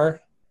we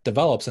are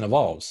develops and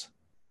evolves.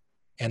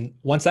 And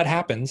once that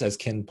happens, as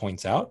Kin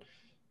points out,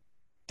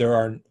 there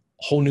are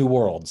whole new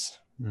worlds.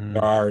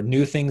 There are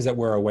new things that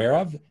we're aware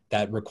of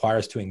that require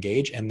us to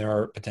engage, and there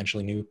are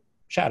potentially new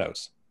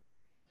shadows.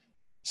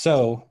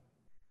 So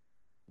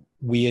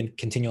we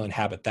continually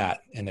inhabit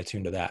that and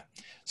attune to that.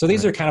 So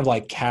these are kind of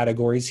like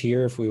categories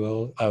here, if we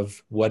will, of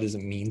what does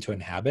it mean to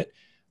inhabit.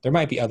 There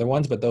might be other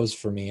ones, but those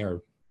for me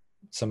are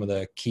some of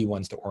the key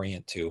ones to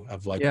orient to,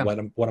 of like,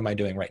 what am I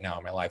doing right now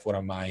in my life? What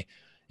am I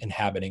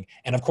inhabiting?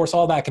 And of course,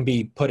 all that can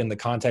be put in the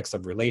context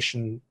of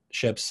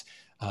relationships,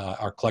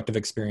 our collective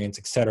experience,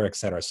 et cetera, et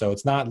cetera. So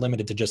it's not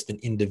limited to just an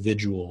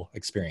individual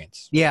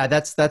experience. Yeah,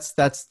 that's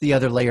the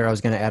other layer I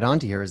was going to add on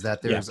to here, is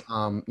that there's,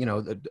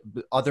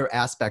 the other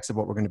aspects of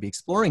what we're going to be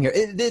exploring here.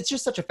 It's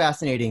just such a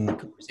fascinating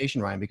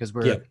conversation, Ryan, because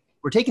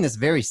we're taking this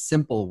very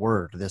simple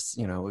word, this,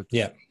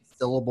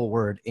 syllable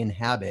word,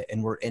 inhabit,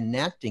 and we're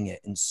enacting it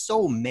in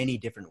so many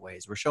different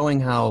ways. We're showing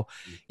how,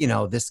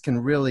 this can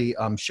really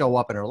show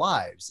up in our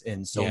lives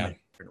in so many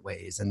different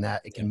ways, and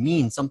that it can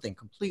mean something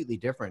completely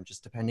different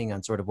just depending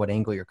on sort of what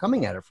angle you're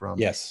coming at it from.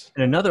 Yes.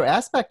 And another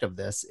aspect of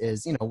this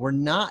is, we're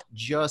not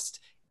just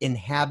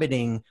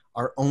inhabiting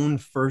our own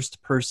first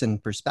person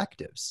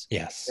perspectives.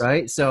 Yes.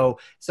 Right. So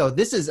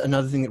this is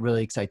another thing that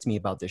really excites me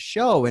about this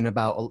show, and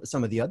about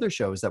some of the other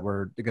shows that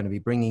we're going to be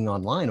bringing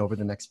online over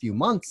the next few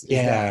months.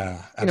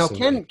 Yeah.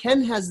 That,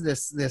 Ken has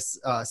this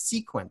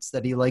sequence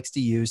that he likes to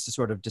use to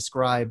sort of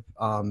describe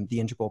the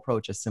integral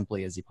approach as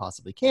simply as he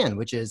possibly can,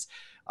 which is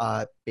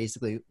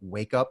basically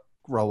wake up,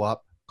 grow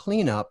up,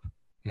 clean up,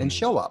 and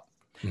show up.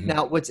 Mhm.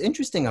 Now, what's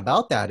interesting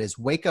about that is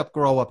wake up,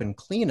 grow up, and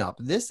clean up.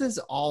 This is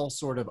all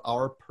sort of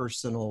our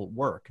personal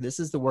work. This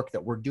is the work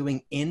that we're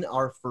doing in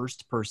our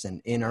first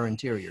person, in our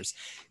interiors.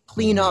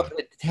 Clean up,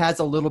 it has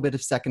a little bit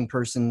of second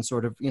person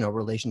sort of,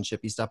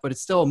 relationshipy stuff, but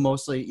it's still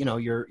mostly,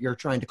 you're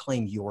trying to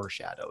claim your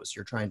shadows.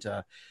 You're trying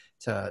to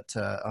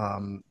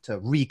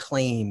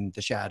reclaim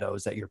the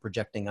shadows that you're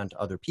projecting onto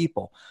other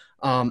people.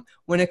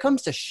 When it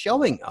comes to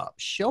showing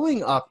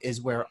up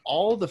is where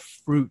all the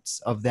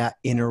fruits of that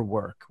inner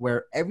work,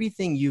 where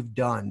everything you've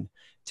done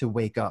to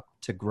wake up,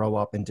 to grow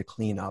up, and to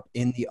clean up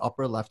in the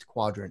upper left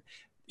quadrant,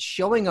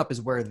 showing up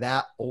is where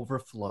that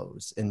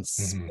overflows and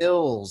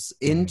spills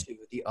into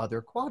the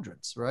other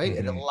quadrants, right?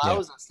 It Yeah.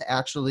 allows us to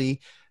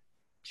actually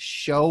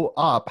show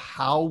up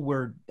how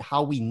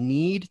we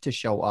need to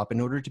show up in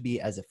order to be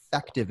as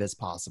effective as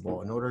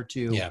possible, in order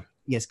to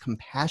be as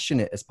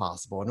compassionate as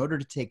possible, in order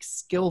to take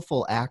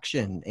skillful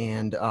action.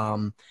 And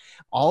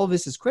all of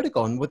this is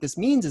critical. And what this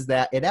means is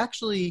that it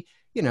actually,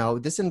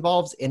 this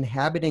involves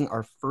inhabiting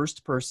our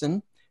first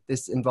person.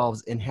 This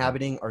involves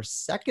inhabiting our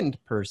second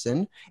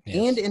person,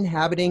 and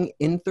inhabiting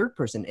in third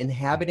person,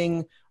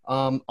 inhabiting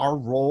our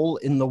role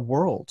in the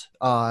world,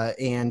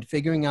 and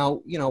figuring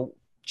out,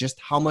 just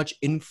how much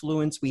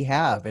influence we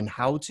have, and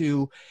how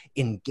to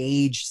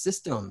engage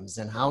systems,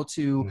 and how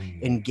to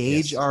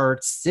engage our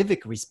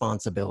civic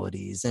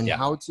responsibilities, and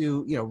how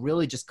to,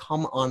 really just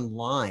come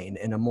online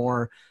in a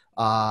more,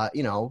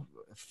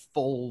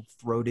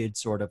 full-throated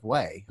sort of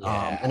way.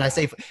 And I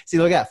say, see,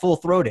 look at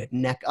full-throated,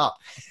 neck up.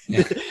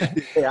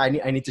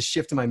 I need to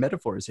shift my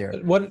metaphors here.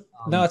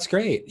 No, it's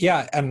great.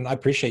 Yeah. And I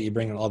appreciate you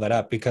bringing all that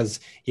up, because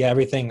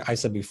everything I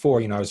said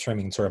before, I was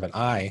framing sort of an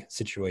I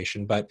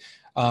situation, but,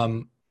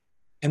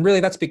 and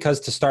really that's because,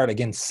 to start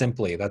again,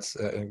 simply, that's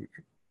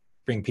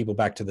bring people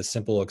back to the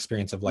simple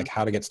experience of like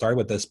how to get started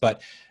with this.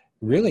 But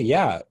really,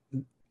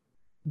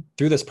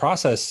 through this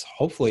process,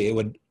 hopefully it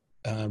would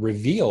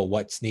reveal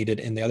what's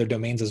needed in the other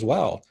domains as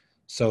well,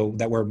 so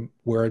that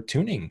we're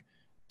attuning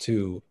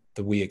to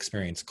the we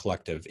experience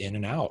collective in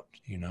and out,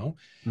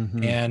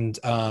 and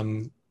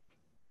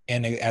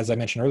as I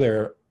mentioned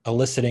earlier,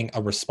 eliciting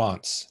a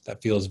response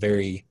that feels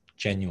very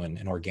genuine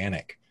and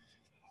organic.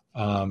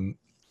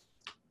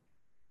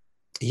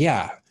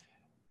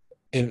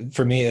 And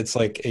for me, it's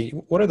like,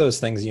 what are those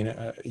things,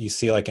 you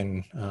see like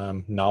in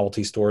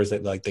novelty stores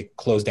that like they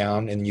close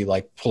down and you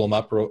like pull them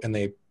up and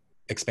they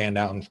expand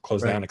out and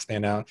close down,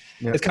 expand out.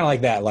 Yep. It's kind of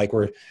like that. Like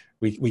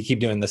we keep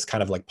doing this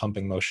kind of like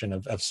pumping motion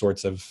of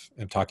sorts of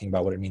talking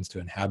about what it means to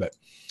inhabit.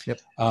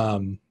 Yep.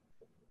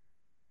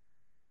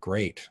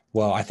 Great.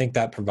 Well, I think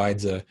that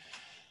provides a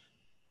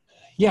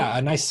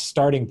nice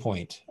starting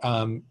point.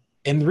 And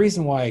the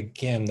reason why,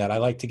 again, that I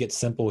like to get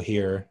simple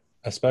here,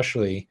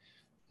 especially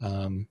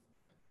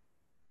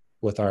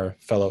with our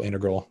fellow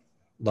integral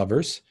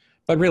lovers,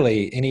 but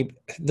really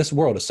this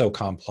world is so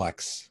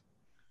complex.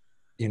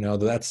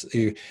 That's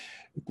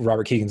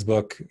Robert Keegan's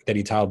book that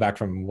he titled back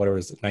from, what it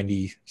was,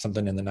 90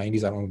 something in the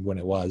 90s. I don't know when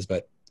it was,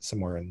 but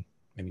somewhere in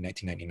maybe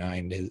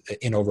 1999,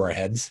 In Over Our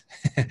Heads,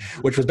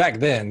 which was back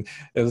then.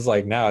 It was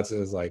like, now it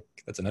was like,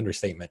 that's an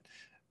understatement.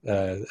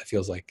 It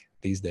feels like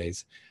these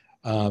days.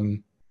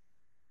 We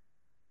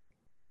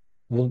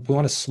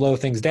want to slow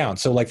things down.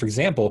 So like, for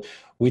example,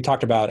 we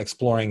talked about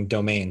exploring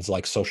domains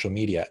like social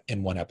media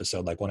in one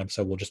episode. Like one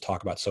episode, we'll just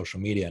talk about social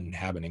media and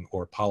inhabiting,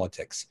 or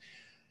politics.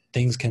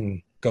 Things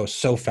can go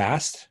so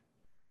fast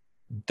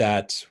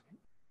that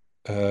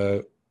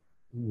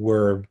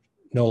we're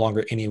no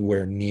longer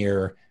anywhere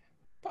near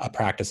a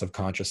practice of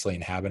consciously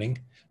inhabiting.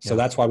 So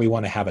that's why we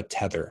want to have a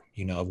tether,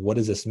 of what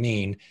does this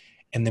mean?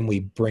 And then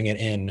we bring it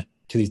in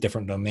to these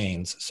different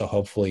domains. So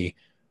hopefully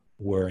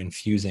we're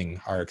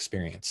infusing our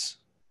experience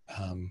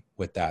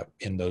with that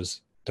in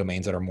those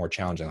domains that are more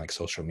challenging, like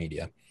social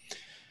media.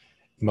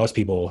 Most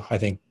people, I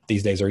think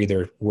these days,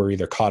 we're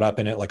either caught up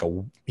in it like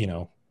a,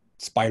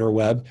 spider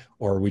web,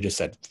 or we just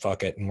said,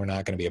 fuck it. And we're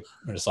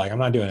just like, I'm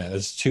not doing it.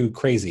 It's too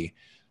crazy.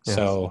 Yes.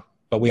 So,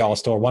 but we all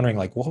still are wondering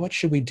like, well, what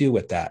should we do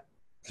with that?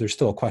 There's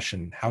still a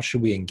question. How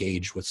should we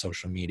engage with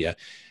social media?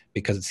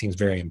 Because it seems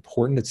very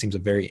important. It seems a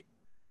very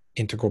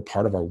integral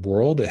part of our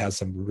world. It has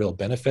some real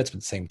benefits, but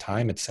at the same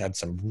time, it's had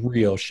some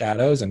real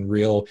shadows and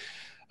real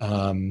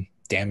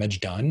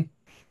damage done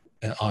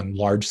on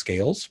large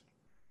scales.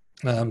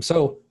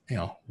 So,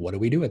 what do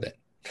we do with it?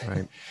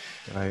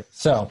 Right.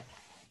 So,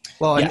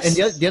 well, yes. and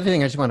the other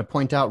thing I just want to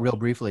point out real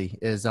briefly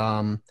is,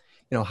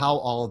 how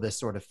all of this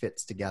sort of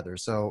fits together.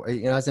 So,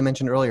 as I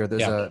mentioned earlier,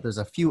 there's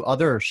a few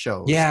other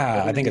shows.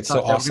 Yeah, I think it's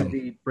so awesome. We're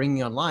going to be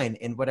bringing online,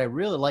 and what I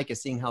really like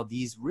is seeing how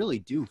these really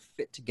do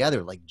fit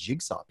together like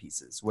jigsaw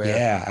pieces.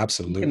 Where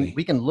absolutely,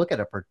 we can look at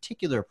a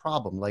particular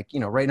problem. Like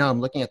right now,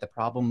 I'm looking at the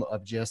problem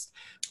of just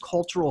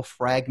cultural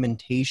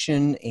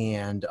fragmentation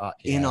and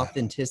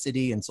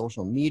inauthenticity in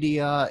social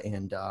media,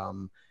 and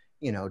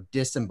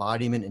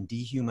disembodiment and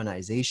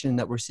dehumanization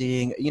that we're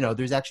seeing.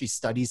 There's actually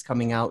studies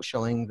coming out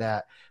showing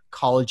that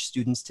college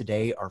students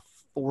today are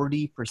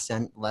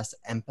 40% less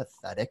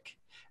empathetic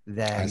I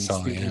than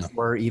saw, yeah. students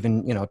were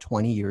even,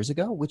 20 years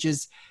ago, which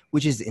is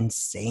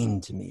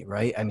insane to me,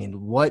 right? I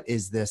mean, what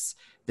is this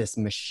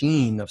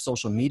machine of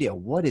social media?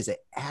 What is it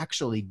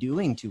actually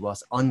doing to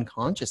us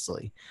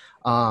unconsciously?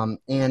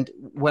 And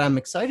what I'm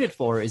excited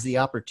for is the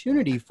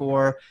opportunity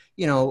for,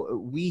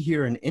 we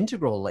here in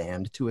Integral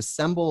Land to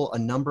assemble a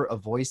number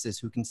of voices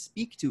who can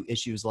speak to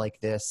issues like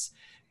this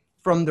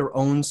from their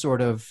own sort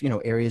of,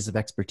 areas of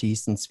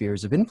expertise and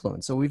spheres of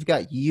influence. So we've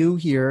got you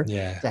here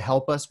Yeah. to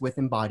help us with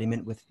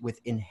embodiment, with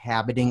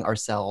inhabiting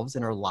ourselves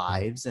and our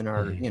lives and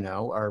our, Mm-hmm.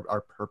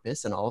 our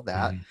purpose and all of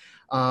that.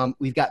 Mm-hmm.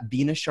 We've got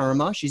Beena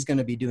Sharma. She's going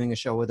to be doing a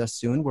show with us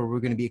soon where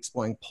we're going to be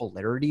exploring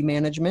polarity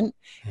management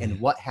and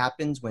what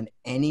happens when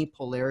any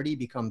polarity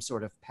becomes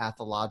sort of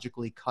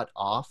pathologically cut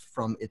off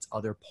from its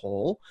other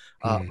pole,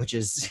 Mm-hmm. which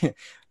is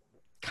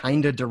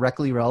kind of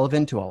directly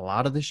relevant to a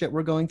lot of the shit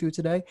we're going through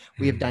today.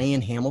 We have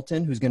Diane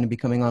Hamilton, who's going to be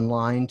coming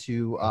online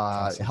to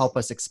Awesome. help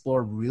us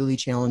explore really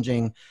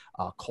challenging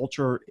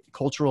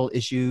cultural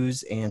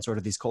issues and sort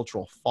of these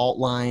cultural fault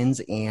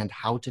lines and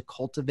how to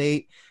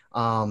cultivate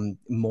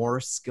more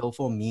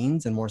skillful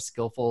means and more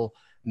skillful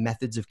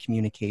methods of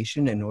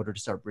communication in order to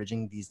start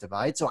bridging these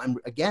divides. So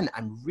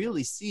I'm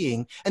really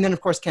seeing, and then of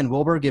course, Ken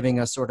Wilber giving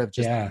us sort of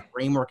just a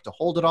framework to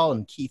hold it all,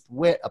 and Keith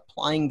Witt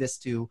applying this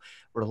to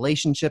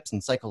relationships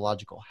and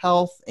psychological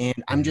health.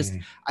 And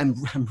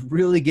I'm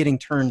really getting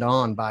turned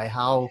on by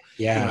how,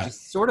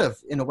 just sort of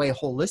in a way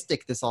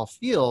holistic this all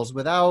feels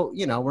without,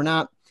 we're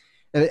not,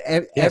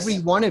 every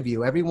one of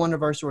you, every one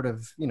of our sort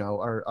of,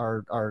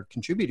 our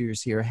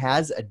contributors here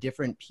has a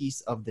different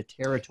piece of the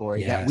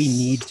territory that we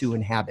need to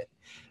inhabit.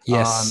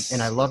 Yes.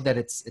 And I love that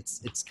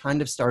it's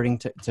kind of starting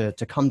to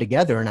come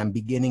together, and I'm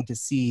beginning to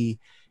see,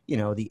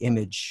 the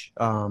image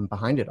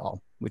behind it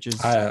all, which is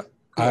cool.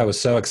 I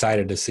was so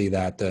excited to see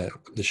that the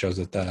shows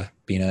with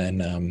Beena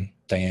and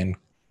Diane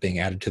being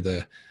added to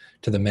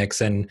the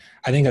mix. And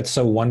I think that's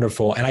so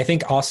wonderful. And I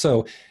think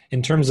also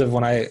in terms of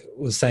when I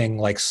was saying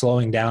like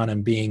slowing down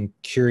and being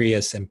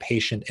curious and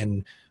patient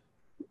and,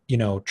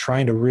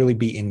 trying to really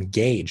be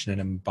engaged in an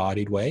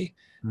embodied way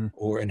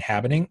or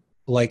inhabiting,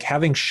 like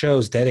having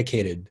shows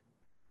dedicated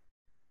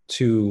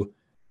to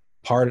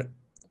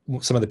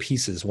some of the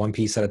pieces, one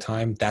piece at a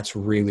time, that's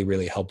really,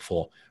 really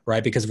helpful,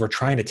 right? Because if we're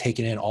trying to take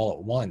it in all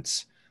at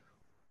once,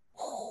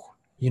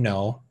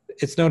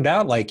 it's no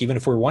doubt, like, even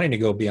if we're wanting to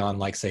go beyond,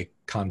 like, say,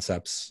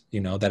 concepts,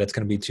 that it's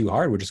going to be too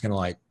hard. We're just going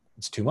to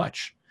it's too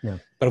much. Yeah.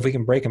 But if we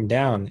can break them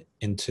down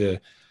into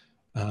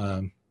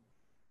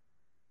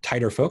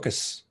tighter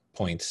focus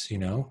points,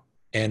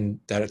 and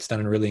that it's done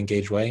in a really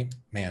engaged way,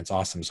 man, it's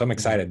awesome. So I'm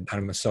excited.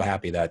 I'm so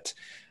happy that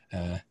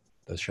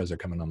those shows are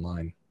coming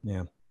online.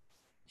 Yeah.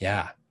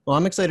 Yeah. Well,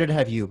 I'm excited to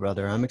have you,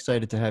 brother. I'm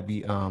excited to have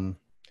you,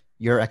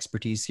 your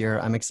expertise here.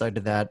 I'm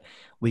excited that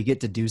we get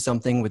to do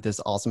something with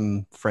this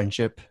awesome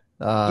friendship.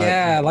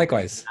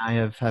 Likewise. I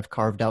have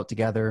carved out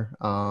together.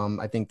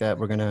 I think that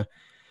we're gonna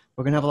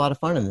have a lot of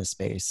fun in this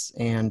space.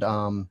 And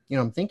I'm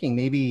thinking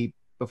maybe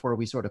before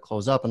we sort of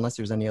close up, unless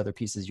there's any other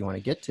pieces you want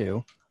to get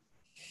to,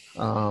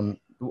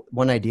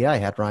 one idea I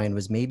had, Ryan,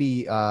 was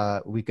maybe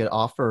we could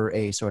offer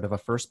a sort of a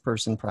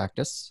first-person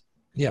practice.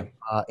 Yeah.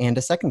 And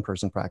a second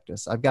person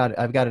practice. I've got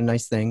a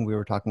nice thing. We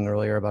were talking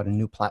earlier about a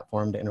new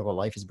platform that Integral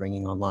Life is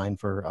bringing online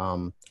for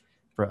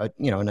a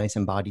nice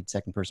embodied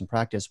second person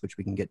practice, which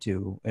we can get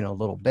to in a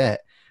little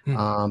bit.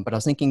 But I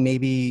was thinking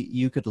maybe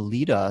you could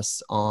lead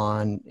us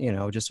on,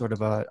 just sort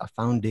of a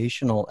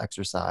foundational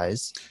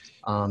exercise,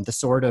 the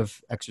sort of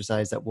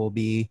exercise that we'll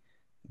be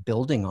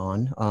building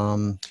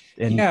on.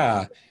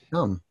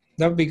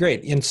 That would be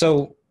great. And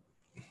so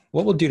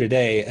what we'll do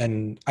today,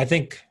 and I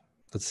think,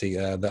 let's see,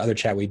 the other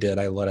chat we did,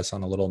 I led us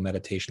on a little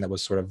meditation that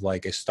was sort of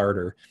like a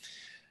starter.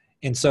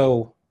 And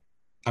so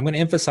I'm going to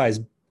emphasize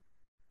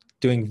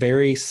doing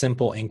very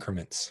simple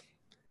increments.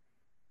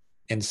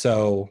 And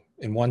so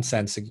in one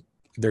sense,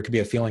 there could be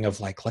a feeling of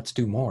like, let's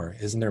do more.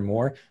 Isn't there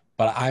more?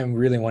 But I'm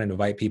really wanting to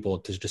invite people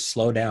to just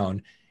slow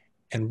down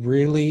and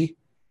really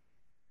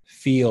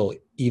feel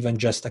even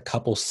just a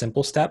couple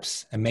simple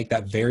steps and make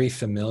that very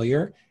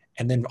familiar.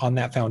 And then on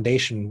that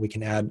foundation, we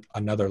can add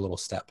another little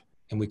step.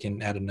 And we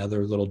can add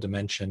another little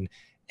dimension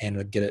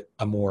and get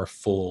a more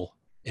full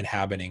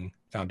inhabiting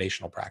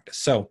foundational practice.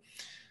 So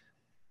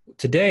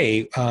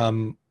today,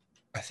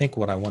 I think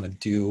what I want to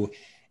do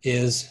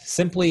is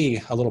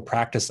simply a little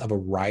practice of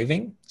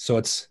arriving. So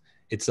it's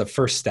the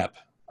first step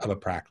of a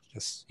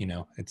practice,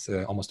 it's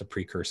almost a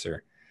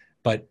precursor,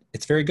 but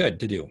it's very good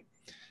to do.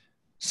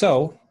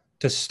 So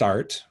to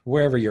start,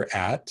 wherever you're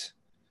at,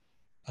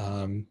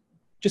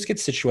 just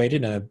get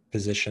situated in a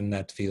position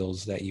that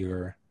feels that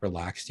you're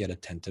relaxed yet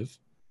attentive.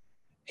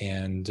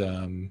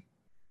 And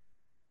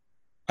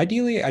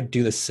ideally, I'd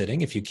do this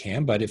sitting if you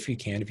can, but if you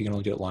can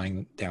only do it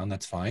lying down,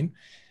 that's fine.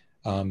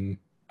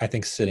 I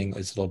think sitting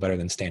is a little better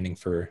than standing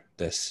for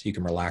this. You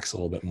can relax a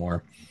little bit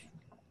more.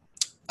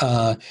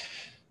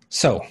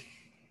 So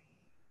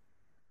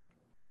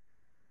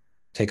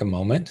take a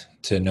moment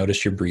to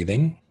notice your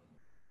breathing.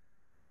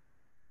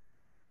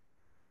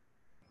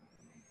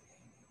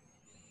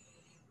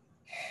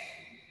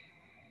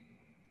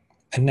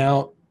 And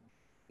now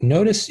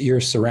notice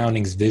your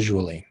surroundings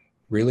visually.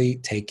 Really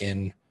take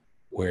in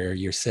where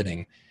you're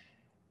sitting.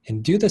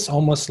 And do this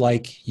almost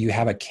like you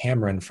have a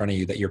camera in front of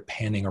you that you're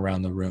panning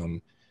around the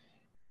room.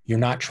 You're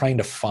not trying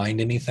to find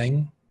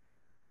anything.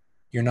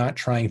 You're not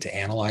trying to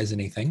analyze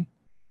anything.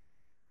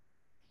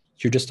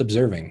 You're just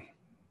observing.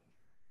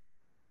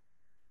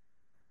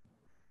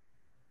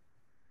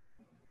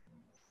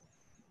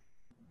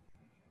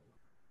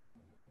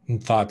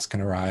 And thoughts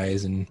can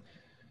arise and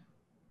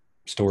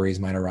stories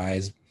might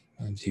arise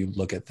as you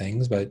look at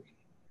things, but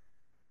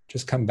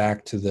just come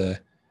back to the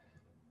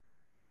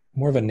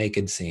more of a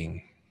naked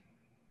seeing.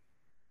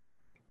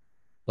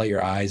 Let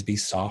your eyes be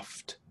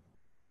soft.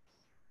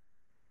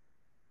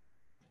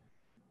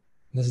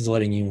 This is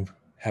letting you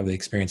have the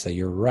experience that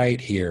you're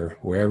right here,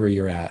 wherever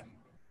you're at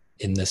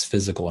in this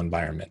physical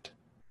environment,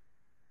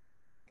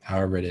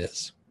 however it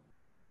is.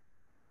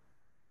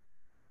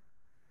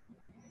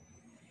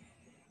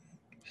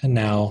 And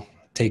now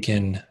take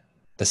in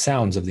the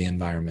sounds of the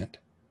environment.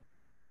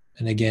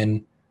 And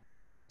again,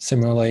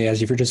 similarly,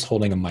 as if you're just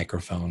holding a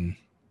microphone,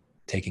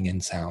 taking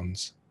in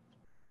sounds.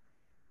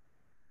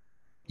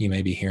 You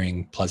may be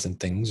hearing pleasant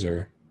things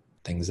or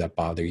things that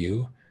bother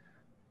you,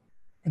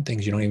 or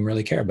things you don't even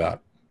really care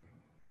about.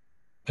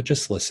 But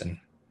just listen.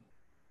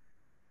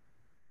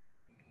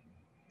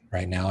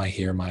 Right now, I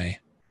hear my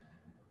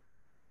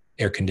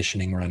air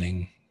conditioning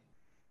running,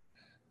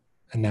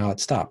 and now it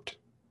stopped.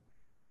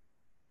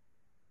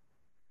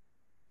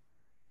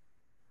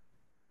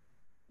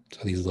 So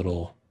these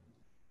little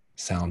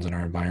sounds in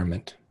our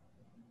environment.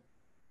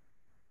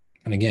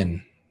 And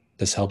again,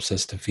 this helps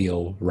us to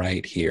feel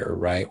right here,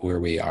 right where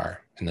we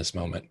are in this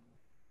moment.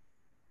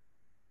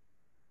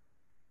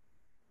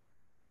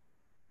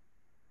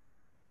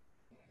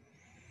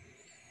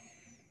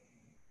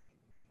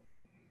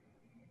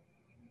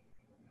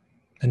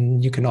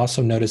 And you can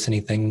also notice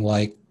anything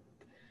like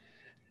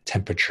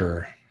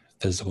temperature,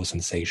 physical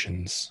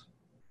sensations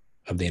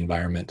of the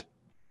environment.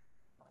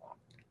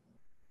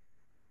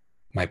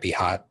 Might be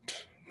hot,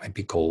 might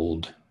be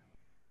cold,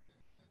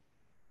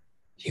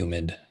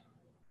 humid.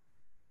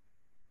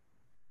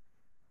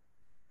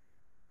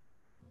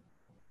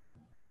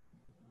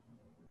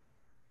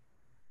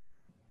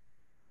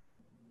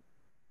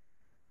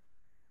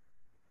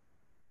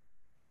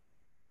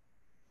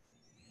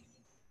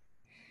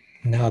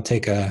 Now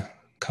take a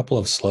couple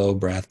of slow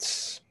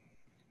breaths,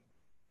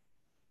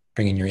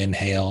 bringing your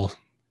inhale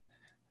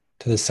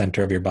to the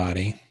center of your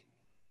body.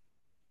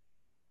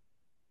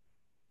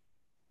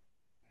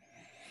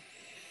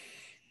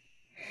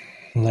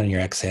 And letting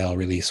your exhale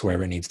release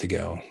wherever it needs to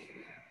go.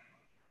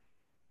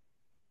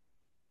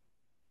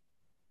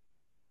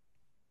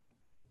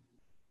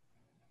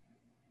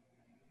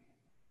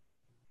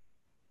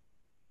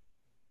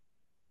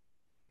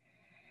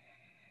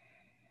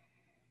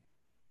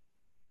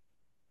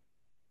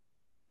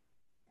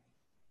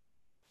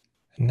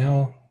 And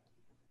now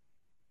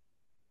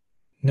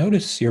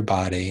notice your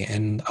body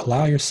and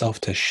allow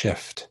yourself to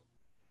shift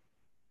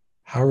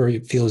however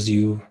it feels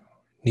you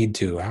need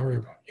to,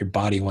 however your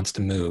body wants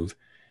to move.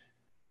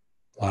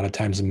 A lot of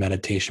times in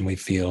meditation, we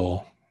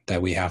feel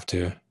that we have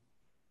to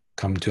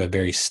come to a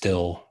very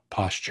still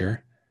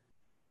posture.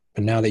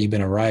 But now that you've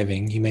been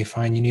arriving, you may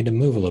find you need to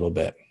move a little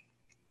bit.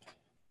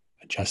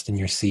 Adjust in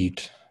your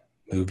seat,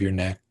 move your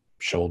neck,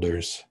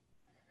 shoulders,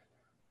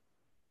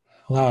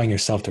 allowing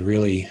yourself to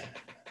really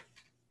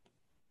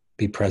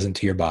be present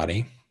to your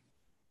body.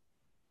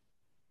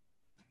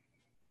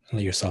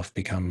 Let yourself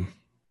become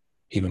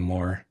even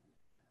more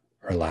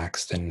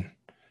relaxed and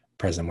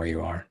present where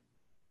you are.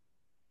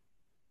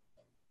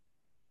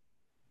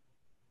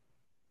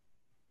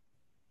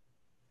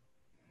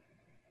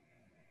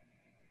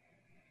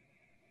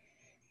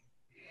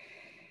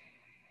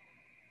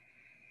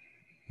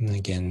 And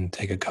again,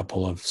 take a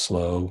couple of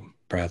slow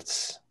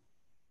breaths.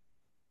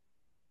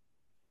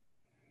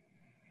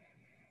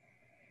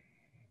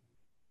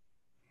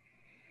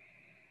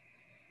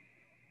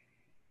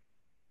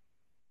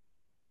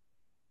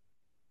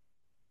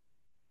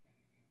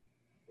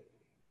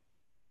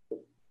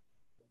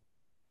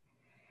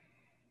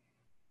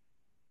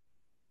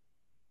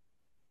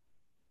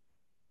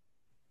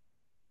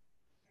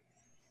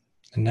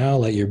 And now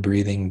let your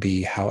breathing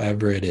be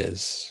however it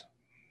is.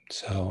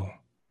 So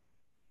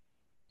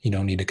you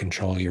don't need to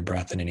control your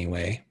breath in any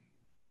way.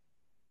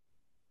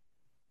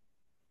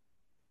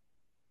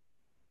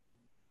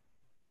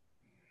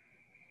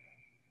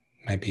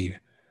 Might be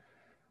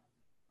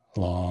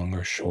long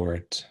or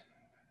short,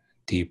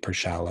 deep or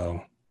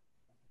shallow,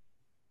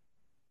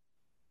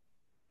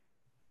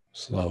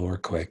 slow or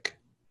quick.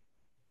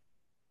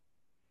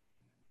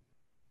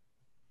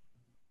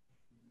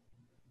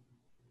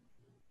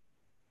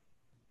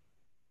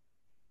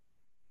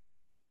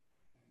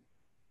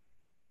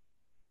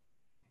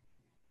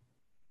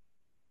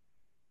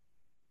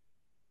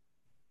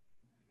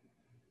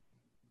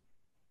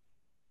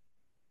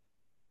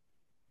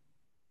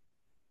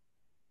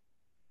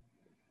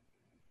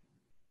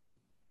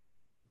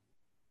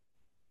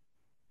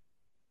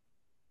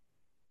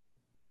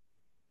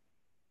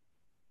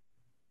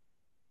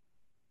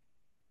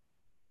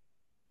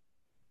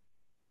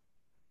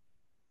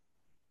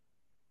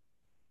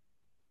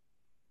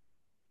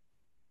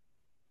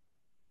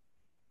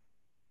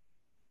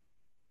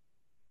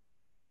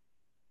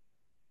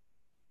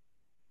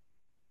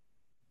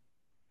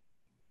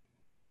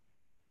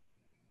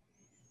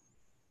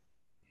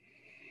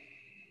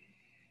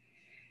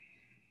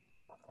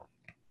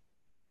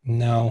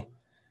 Now,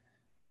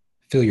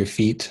 feel your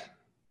feet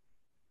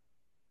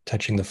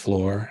touching the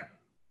floor.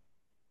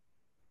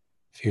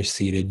 If you're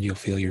seated, you'll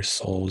feel your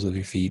soles of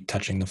your feet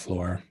touching the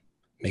floor,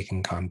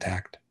 making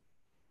contact.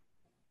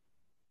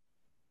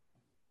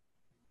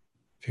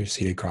 If you're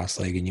seated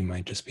cross-legged, you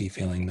might just be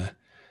feeling the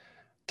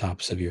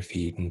tops of your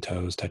feet and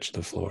toes touch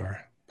the floor,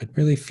 but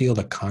really feel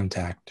the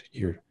contact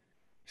your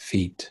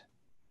feet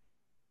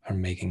are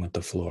making with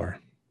the floor.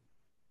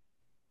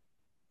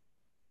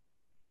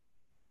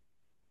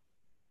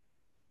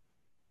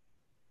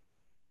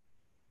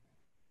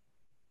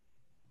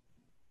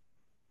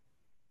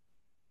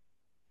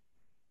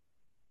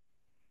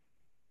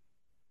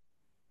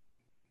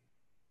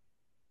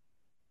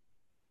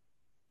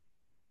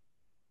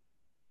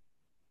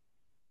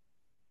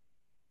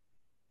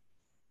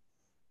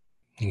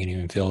 You can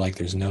even feel like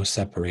there's no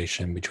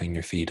separation between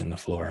your feet and the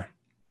floor.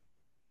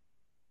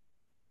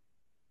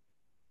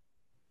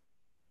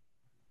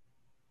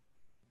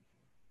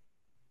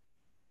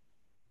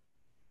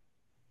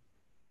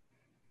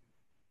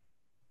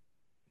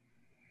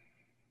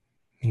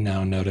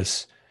 Now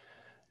notice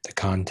the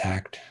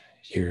contact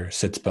your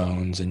sits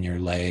bones and your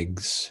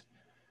legs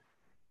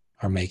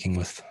are making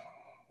with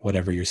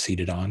whatever you're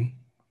seated on.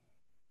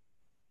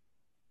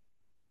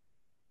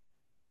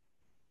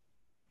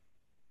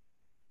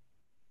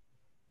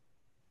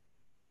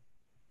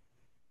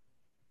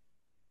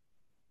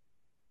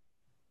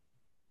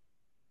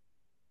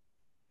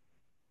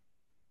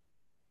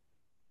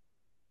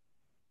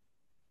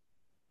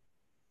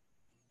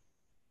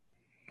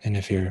 And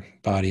if your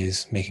body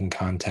is making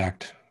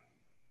contact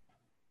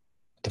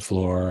with the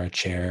floor, a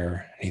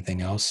chair,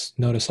 anything else,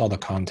 notice all the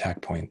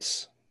contact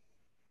points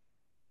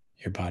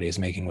your body is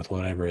making with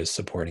whatever is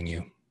supporting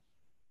you.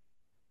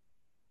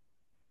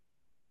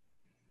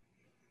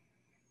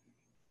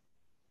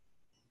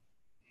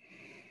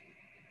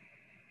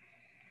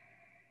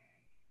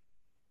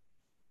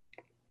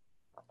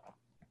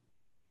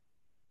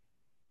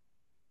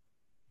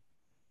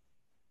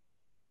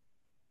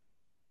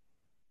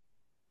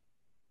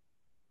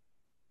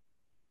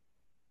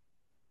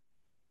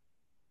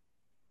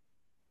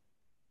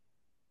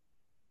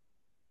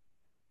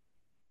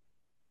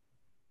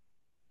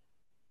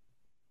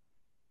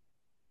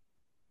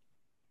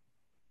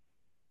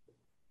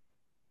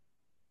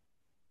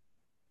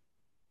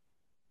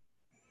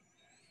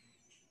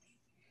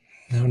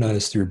 Now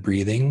notice through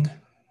breathing,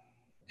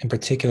 in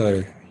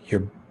particular,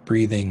 you're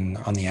breathing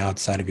on the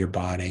outside of your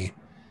body.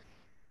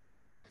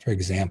 For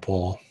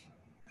example,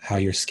 how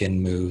your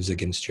skin moves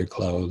against your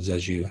clothes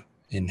as you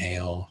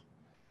inhale,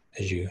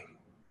 as you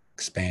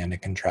expand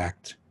and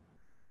contract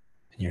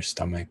in your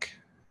stomach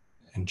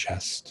and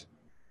chest.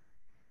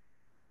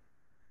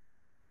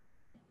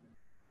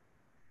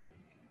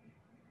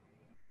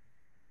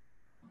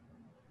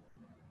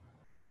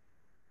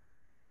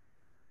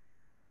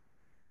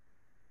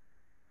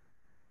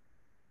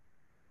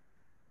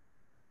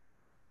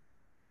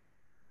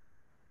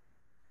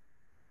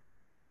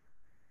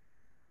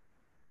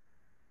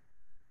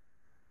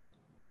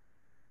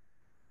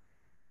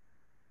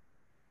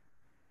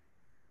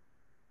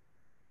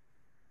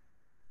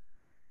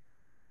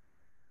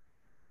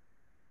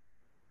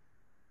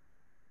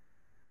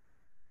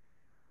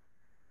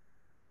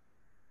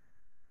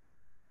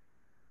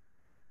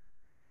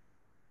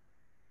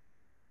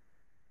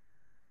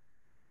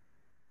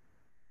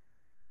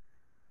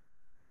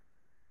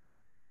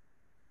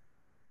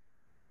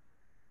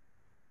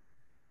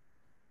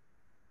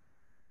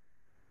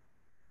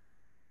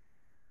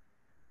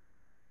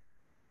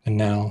 And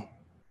now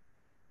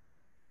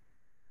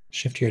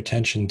shift your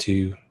attention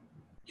to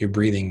your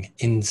breathing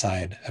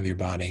inside of your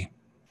body,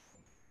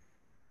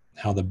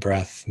 how the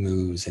breath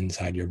moves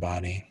inside your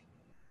body.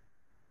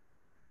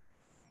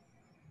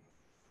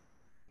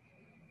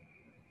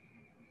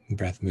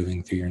 Breath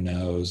moving through your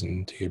nose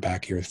and to your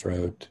back of your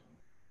throat,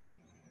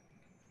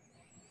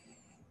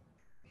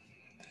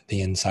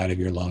 the inside of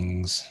your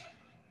lungs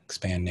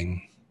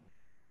expanding,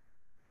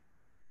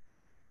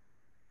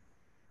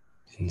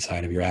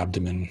 inside of your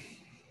abdomen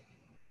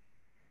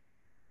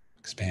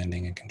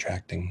expanding and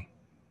contracting.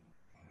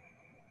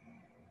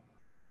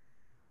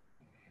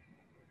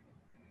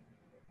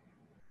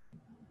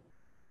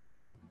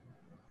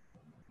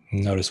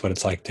 Notice what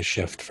it's like to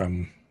shift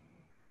from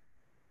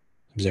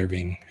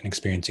observing and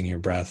experiencing your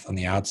breath on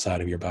the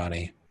outside of your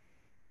body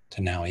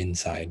to now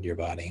inside your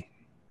body.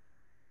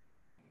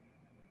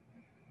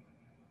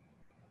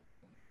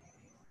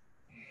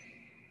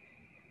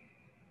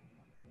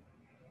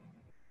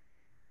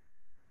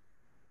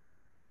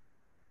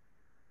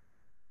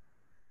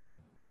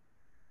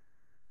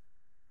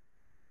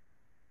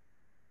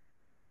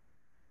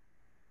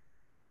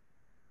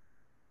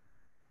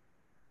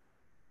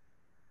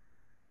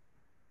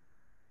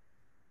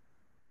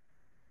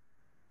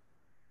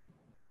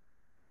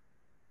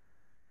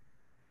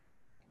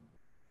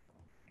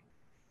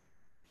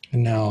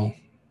 And now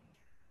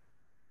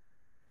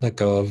let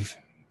go of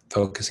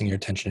focusing your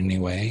attention in any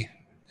way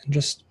and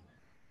just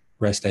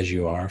rest as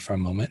you are for a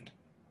moment.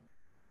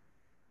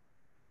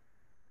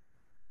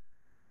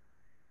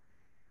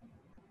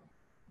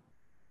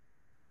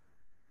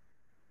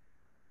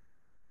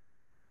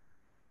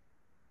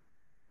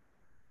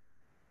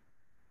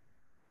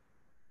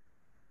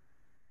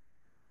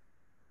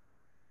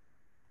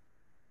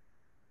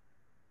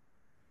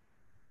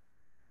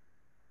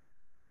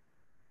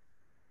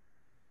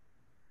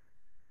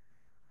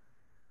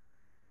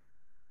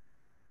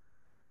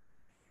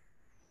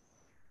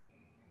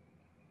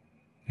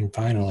 And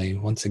finally,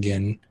 once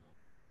again,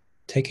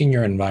 taking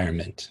your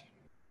environment,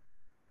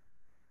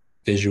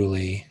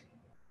 visually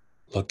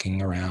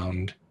looking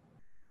around.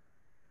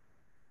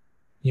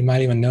 You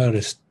might even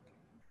notice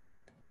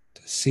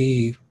to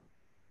see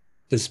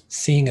does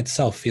seeing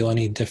itself feel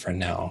any different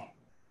now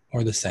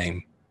or the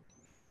same?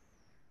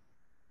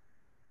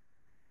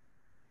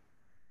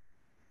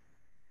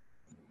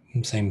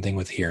 And same thing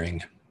with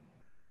hearing.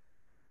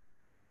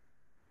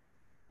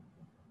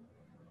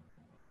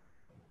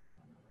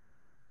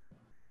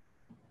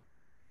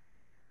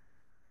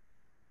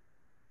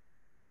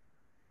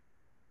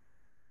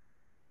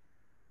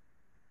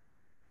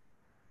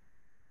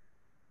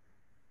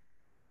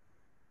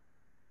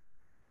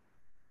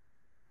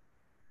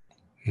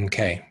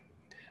 Okay,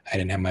 I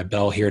didn't have my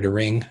bell here to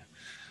ring.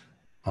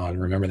 I'll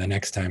remember the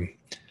next time.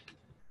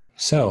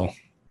 So,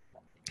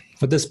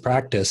 with this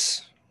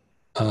practice,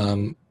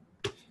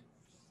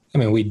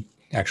 we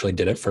actually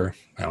did it for,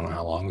 I don't know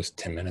how long, it was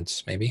 10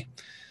 minutes maybe.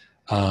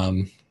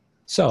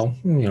 So,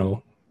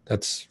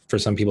 that's, for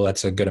some people,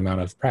 that's a good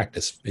amount of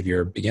practice if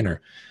you're a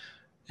beginner.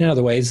 In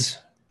other ways,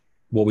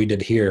 what we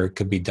did here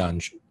could be done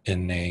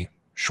in a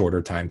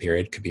shorter time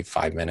period, could be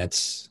 5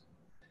 minutes.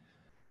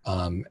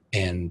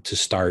 And to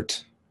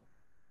start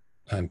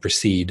and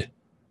proceed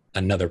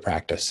another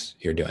practice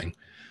you're doing.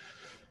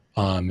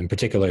 In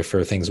particular,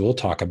 for things we'll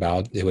talk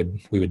about, we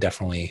would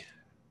definitely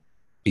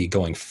be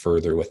going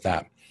further with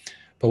that.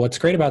 But what's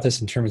great about this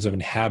in terms of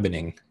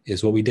inhabiting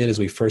is what we did is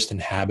we first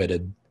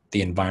inhabited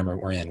the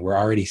environment we're in. We're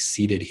already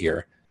seated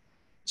here.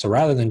 So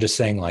rather than just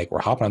saying like,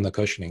 we're hopping on the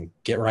cushion and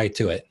get right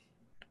to it.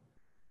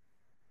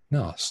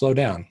 No, slow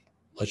down.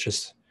 Let's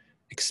just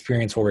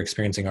experience what we're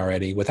experiencing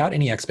already without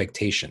any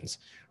expectations.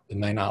 We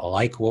might not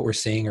like what we're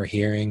seeing or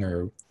hearing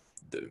or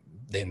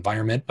the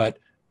environment, but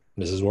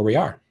this is where we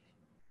are.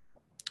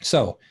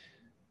 So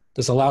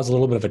this allows a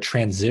little bit of a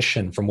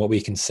transition from what we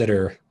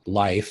consider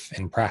life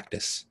and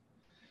practice.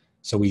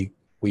 So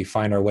we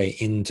find our way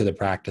into the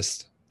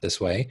practice this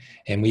way.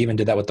 And we even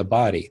did that with the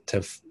body,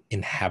 to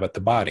inhabit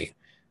the body,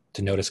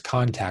 to notice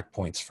contact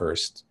points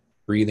first,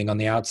 breathing on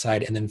the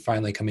outside, and then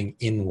finally coming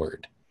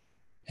inward.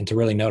 And to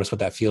really notice what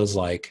that feels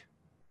like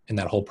in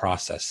that whole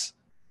process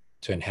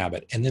to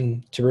inhabit. And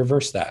then to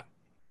reverse that,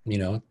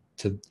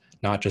 to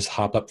not just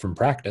hop up from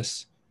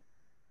practice,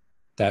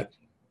 that,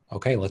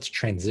 okay, let's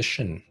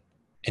transition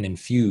and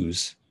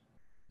infuse,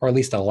 or at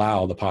least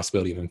allow the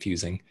possibility of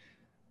infusing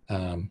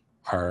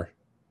our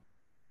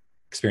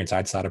experience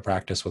outside of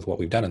practice with what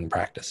we've done in the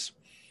practice.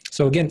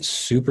 So again,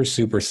 super,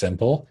 super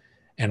simple.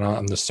 And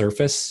on the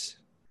surface,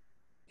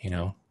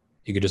 you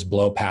could just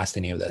blow past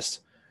any of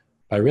this.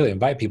 But I really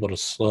invite people to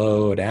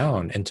slow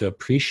down and to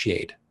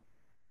appreciate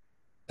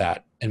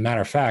that. And matter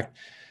of fact,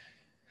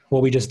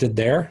 what we just did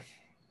there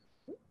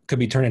could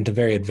be turned into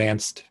very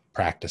advanced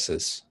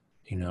practices,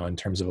 in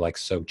terms of like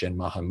Sokjin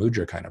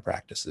Mahamudra kind of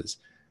practices,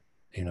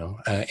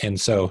 and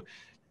so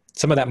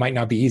some of that might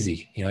not be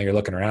easy. You're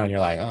looking around and you're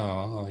like,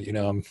 oh,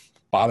 I'm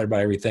bothered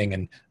by everything.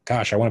 And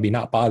gosh, I want to be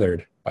not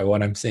bothered by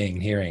what I'm seeing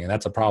and hearing. And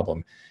that's a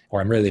problem.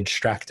 Or I'm really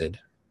distracted.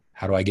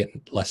 How do I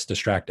get less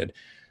distracted?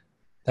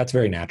 That's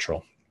very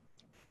natural.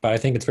 But I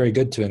think it's very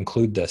good to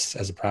include this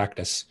as a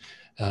practice,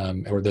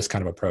 or this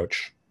kind of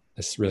approach.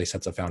 This really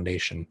sets a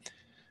foundation.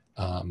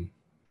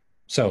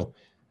 So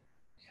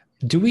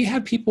do we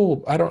have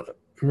people, I don't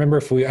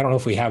know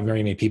if we have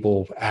very many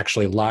people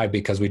actually live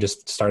because we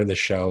just started the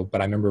show, but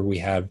I remember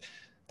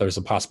there's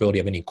a possibility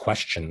of any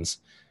questions.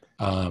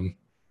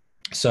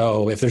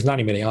 So if there's not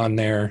anybody on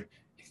there,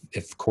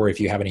 Corey, if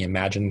you have any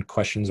imagined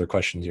questions or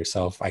questions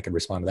yourself, I could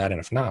respond to that.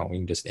 And if not, we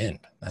can just end.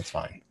 That's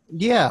fine.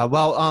 Yeah.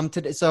 Well,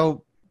 today,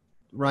 so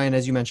Ryan,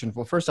 as you mentioned,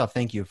 well, first off,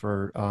 thank you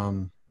for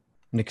an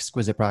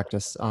exquisite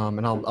practice.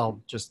 And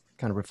I'll just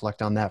kind of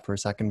reflect on that for a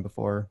second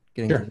before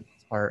getting to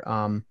this part.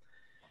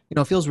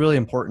 It feels really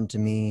important to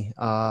me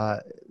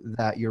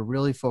that you're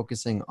really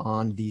focusing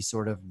on these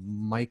sort of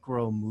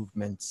micro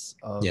movements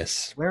of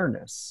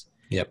awareness.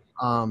 Yep.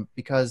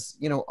 Because,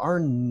 our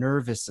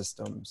nervous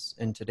systems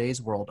in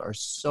today's world are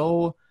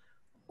so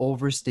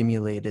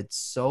overstimulated,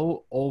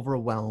 so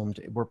overwhelmed.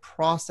 We're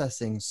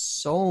processing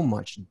so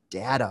much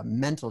data,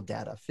 mental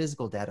data,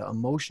 physical data,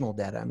 emotional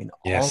data.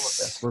 All of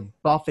this. We're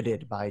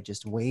buffeted by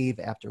just wave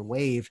after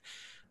wave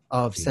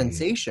of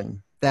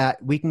sensation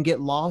that we can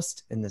get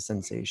lost in the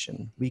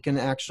sensation. We can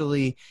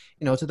actually,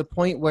 to the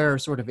point where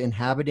sort of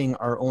inhabiting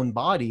our own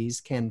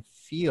bodies can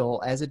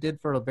feel, as it did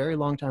for a very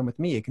long time with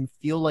me, it can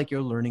feel like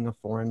you're learning a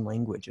foreign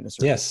language in a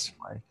certain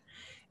way.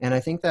 And I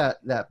think that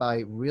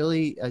by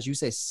really, as you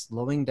say,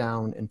 slowing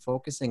down and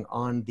focusing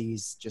on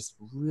these just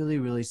really,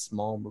 really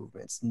small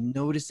movements,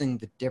 noticing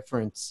the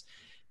difference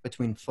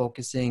between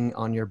focusing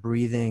on your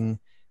breathing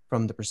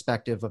from the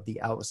perspective of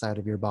the outside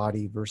of your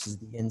body versus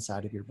the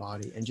inside of your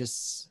body, and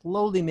just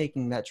slowly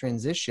making that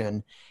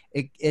transition,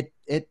 it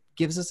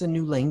gives us a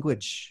new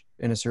language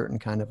in a certain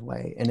kind of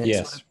way. And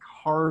it sort of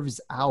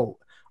carves out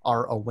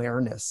our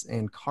awareness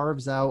and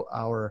carves out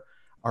our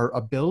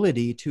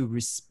ability to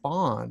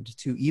respond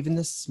to even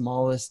the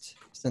smallest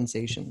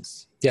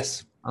sensations.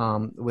 Yes.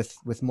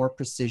 with more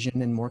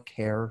precision and more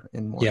care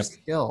and more Yep.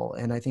 skill.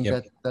 And I think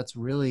Yep. that's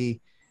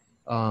really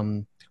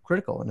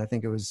critical. And I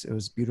think it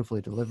was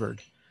beautifully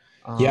delivered.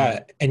 Yeah.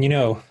 And,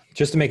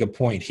 just to make a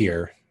point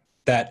here,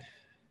 that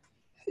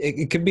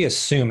it could be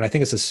assumed, I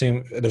think it's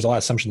assumed, there's a lot of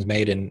assumptions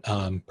made in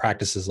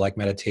practices like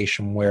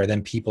meditation, where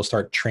then people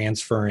start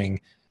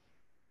transferring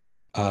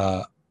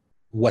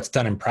what's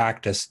done in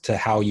practice to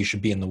how you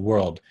should be in the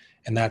world.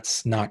 And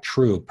that's not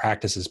true.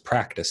 Practice is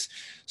practice.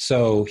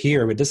 So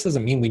here, but this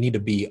doesn't mean we need to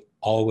be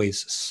always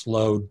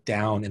slowed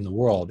down in the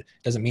world. It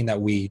doesn't mean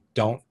that we're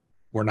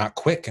not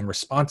quick and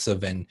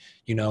responsive and,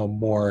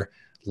 more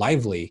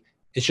lively.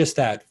 It's just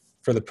that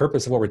for the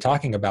purpose of what we're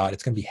talking about,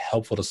 it's going to be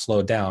helpful to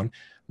slow down.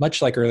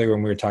 Much like earlier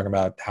when we were talking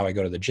about how I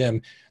go to the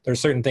gym, there are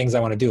certain things I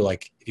want to do.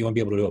 Like if you want to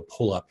be able to do a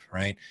pull-up,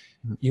 right?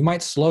 You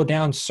might slow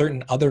down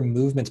certain other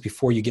movements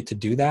before you get to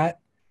do that,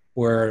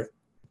 where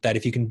that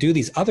if you can do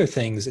these other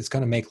things, it's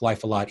going to make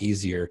life a lot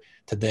easier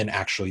to then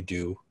actually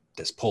do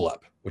this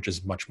pull-up, which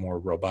is much more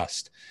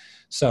robust.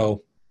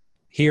 So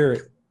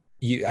here,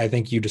 I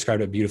think you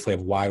described it beautifully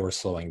of why we're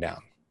slowing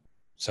down.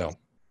 So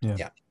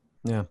yeah.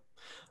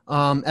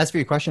 As for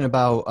your question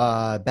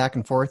about back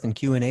and forth and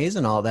Q&As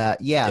and all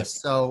that, Yep.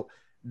 So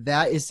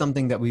that is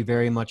something that we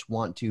very much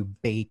want to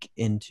bake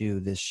into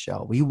this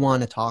show. We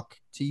want to talk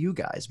to you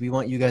guys. We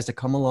want you guys to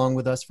come along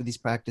with us for these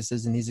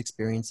practices and these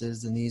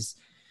experiences and these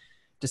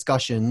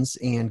discussions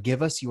and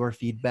give us your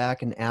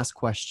feedback and ask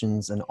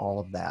questions and all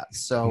of that.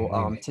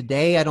 So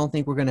today, I don't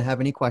think we're going to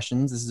have any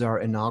questions. This is our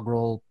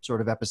inaugural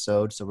sort of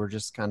episode. So we're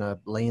just kind of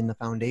laying the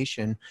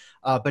foundation.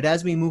 But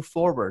as we move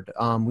forward,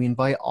 we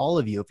invite all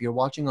of you, if you're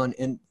watching on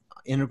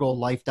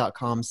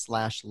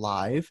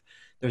integrallife.com/live,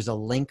 there's a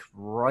link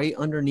right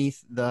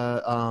underneath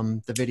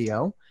the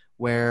video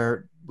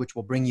which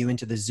will bring you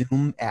into the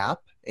Zoom app,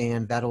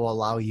 and that'll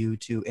allow you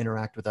to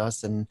interact with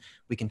us, and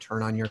we can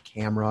turn on your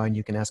camera and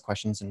you can ask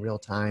questions in real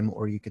time,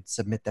 or you could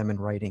submit them in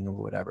writing or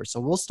whatever. So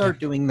we'll start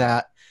doing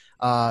that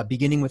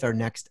beginning with our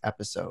next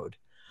episode.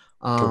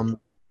 Cool.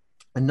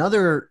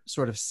 Another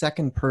sort of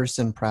second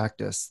person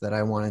practice that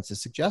I wanted to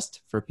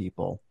suggest for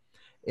people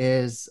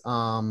is,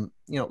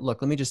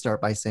 look, let me just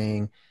start by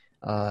saying,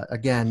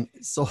 again,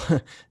 so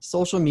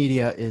social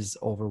media is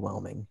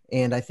overwhelming.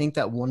 And I think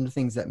that one of the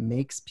things that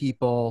makes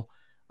people,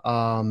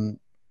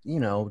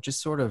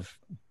 just sort of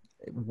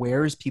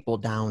wears people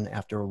down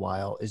after a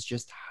while is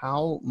just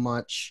how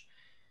much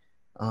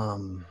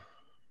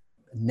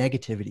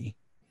negativity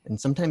and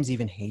sometimes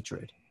even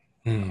hatred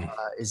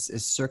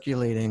is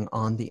circulating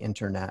on the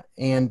internet.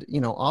 And,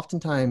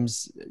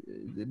 oftentimes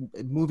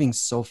moving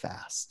so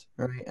fast,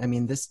 right? I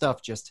mean, this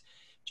stuff just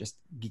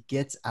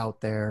gets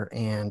out there,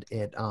 and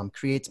it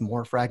creates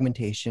more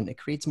fragmentation. It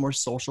creates more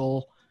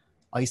social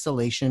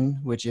isolation,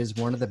 which is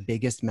one of the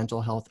biggest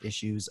mental health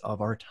issues of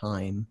our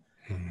time,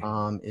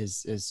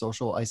 is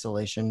social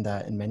isolation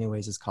that in many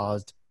ways is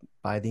caused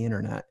by the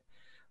internet.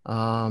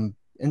 And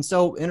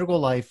so Integral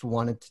Life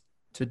wanted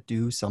to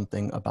do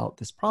something about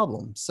this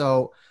problem.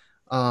 So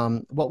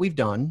what we've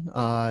done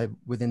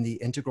within the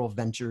Integral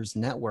Ventures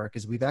Network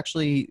is we've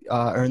actually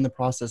are in the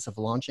process of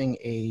launching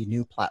a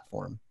new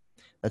platform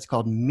that's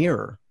called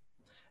Mirror.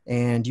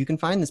 And you can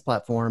find this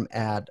platform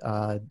at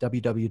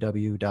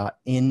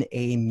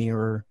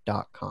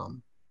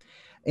www.inamirror.com.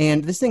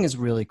 And this thing is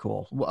really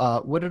cool.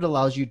 What it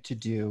allows you to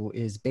do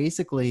is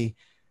basically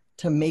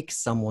to make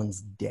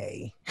someone's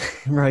day,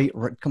 right?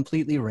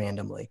 Completely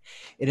randomly.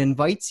 It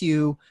invites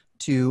you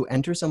to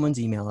enter someone's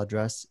email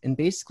address and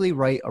basically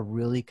write a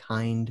really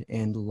kind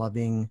and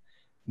loving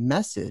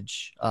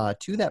message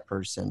to that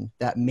person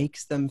that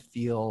makes them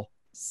feel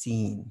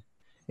seen.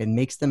 It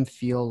makes them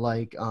feel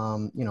like,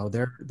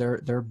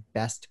 their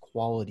best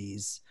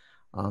qualities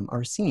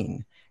are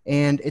seen.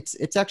 And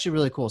it's actually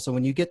really cool. So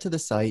when you get to the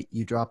site,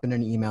 you drop in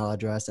an email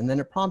address, and then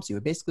it prompts you.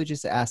 It basically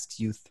just asks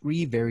you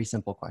 3 very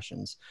simple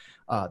questions.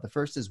 The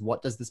first is,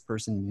 what does this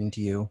person mean to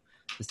you?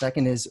 The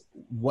second is,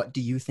 what do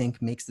you think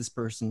makes this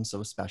person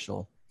so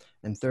special?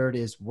 And third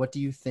is, what do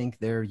you think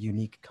their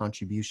unique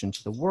contribution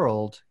to the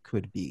world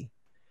could be?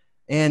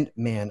 And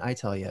man, I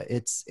tell you,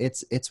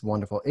 it's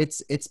wonderful.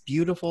 It's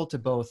beautiful to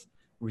both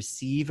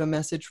receive a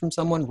message from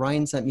someone.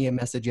 Ryan sent me a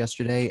message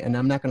yesterday, and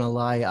I'm not going to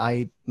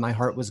lie, my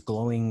heart was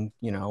glowing,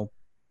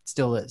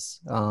 still is,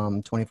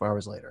 24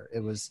 hours later.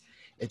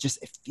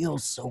 It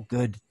feels so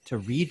good to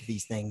read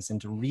these things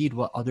and to read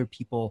what other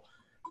people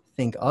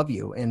think of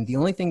you. And the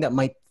only thing that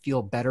might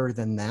feel better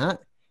than that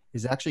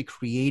is actually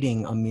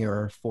creating a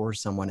mirror for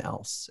someone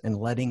else and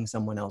letting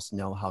someone else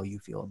know how you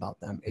feel about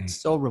them. It's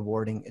so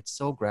rewarding. It's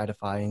so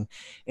gratifying.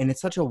 And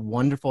it's such a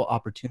wonderful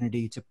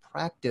opportunity to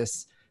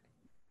practice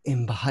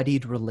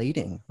embodied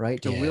relating,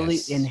 right? To really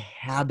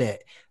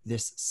inhabit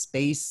this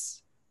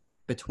space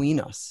between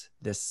us,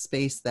 this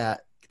space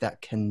that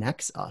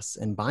connects us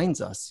and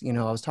binds us. I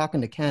was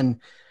talking to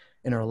Ken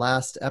in our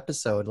last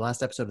episode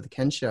of the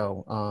Ken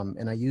Show,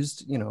 and I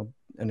used,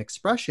 an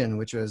expression,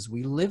 which was,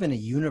 we live in a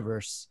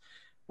universe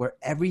where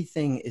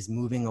everything is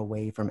moving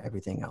away from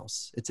everything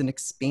else. It's an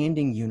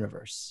expanding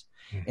universe.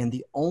 And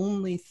the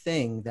only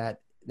thing that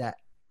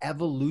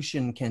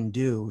evolution can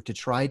do to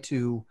try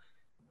to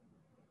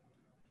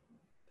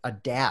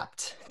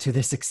adapt to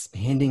this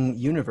expanding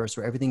universe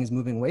where everything is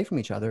moving away from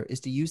each other is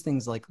to use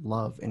things like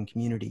love and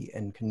community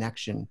and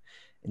connection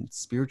and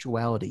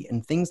spirituality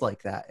and things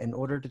like that in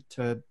order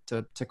to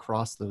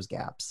cross those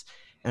gaps.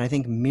 And I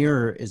think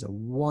Mirror is a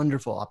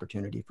wonderful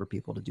opportunity for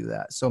people to do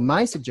that. So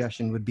my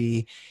suggestion would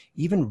be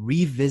even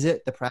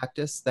revisit the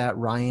practice that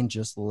Ryan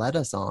just led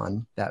us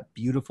on, that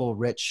beautiful,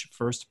 rich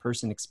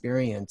first-person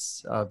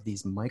experience of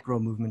these micro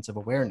movements of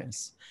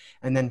awareness.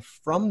 And then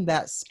from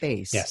that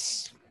space,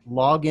 yes,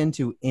 log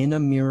into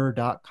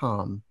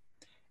inamirror.com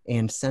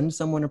and send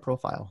someone a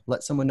profile.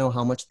 Let someone know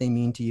how much they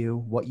mean to you,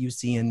 what you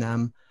see in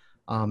them.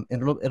 And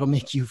it'll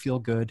make you feel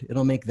good.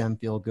 It'll make them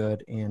feel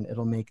good, and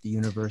it'll make the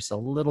universe a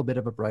little bit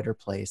of a brighter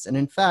place. And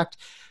in fact,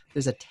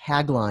 there's a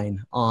tagline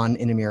on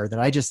In a Mirror that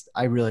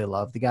I really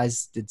love. The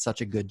guys did such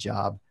a good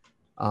job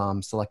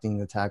selecting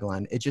the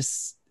tagline. It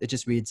just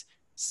reads,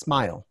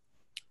 "Smile,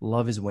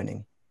 love is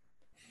winning."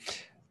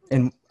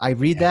 And I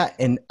read that,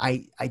 and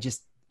I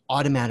just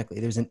automatically,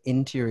 there's an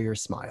interior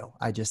smile.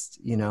 I just,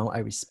 I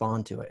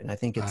respond to it. And I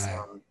think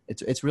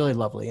it's really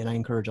lovely. And I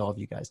encourage all of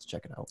you guys to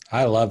check it out.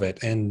 I love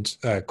it. And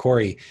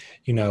Corey,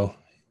 a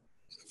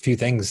few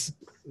things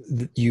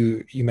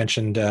you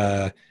mentioned,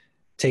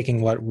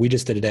 taking what we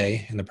just did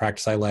today in the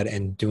practice I led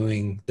and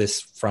doing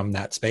this from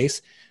that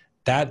space.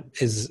 That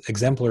is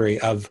exemplary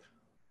of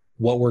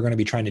what we're going to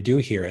be trying to do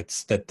here.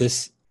 It's that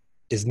this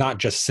is not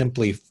just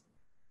simply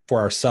for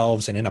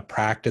ourselves and in a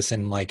practice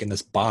and like in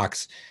this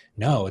box.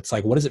 No, it's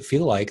like, what does it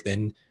feel like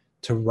then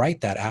to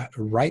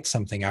write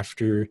something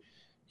after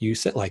you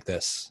sit like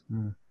this,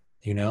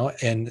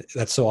 and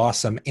that's so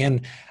awesome.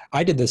 And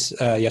I did this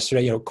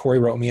yesterday, Corey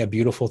wrote me a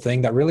beautiful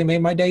thing that really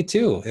made my day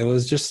too. It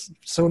was just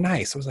so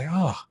nice. I was like,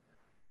 oh,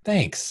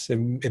 thanks.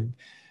 It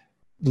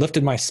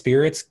lifted my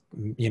spirits,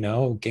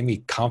 gave me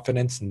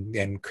confidence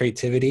and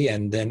creativity.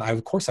 And then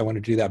of course I want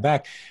to do that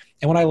back.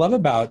 And what I love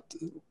about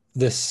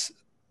this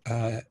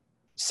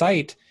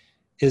site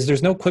is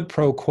there's no quid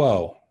pro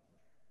quo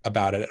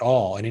about it at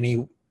all.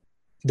 And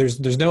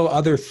there's no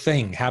other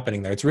thing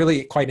happening there. It's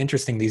really quite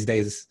interesting these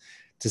days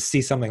to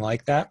see something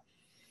like that,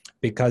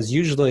 because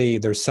usually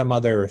there's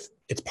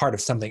it's part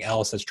of something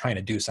else that's trying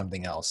to do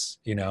something else,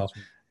 you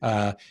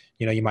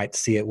might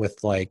see it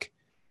with like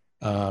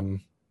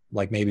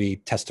maybe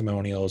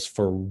testimonials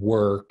for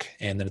work,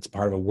 and then it's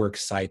part of a work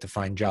site to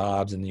find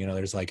jobs. And,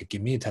 there's like,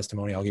 give me a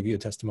testimonial, I'll give you a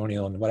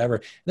testimonial and whatever.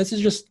 This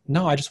is just,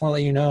 no, I just want to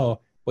let you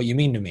know what you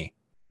mean to me.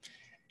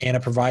 And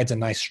it provides a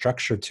nice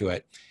structure to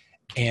it.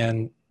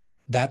 And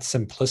that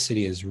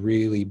simplicity is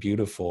really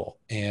beautiful.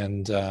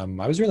 And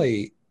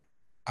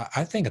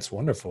I think it's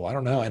wonderful. I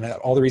don't know. And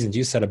all the reasons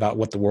you said about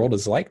what the world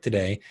is like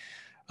today,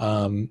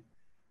 you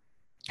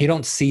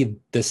don't see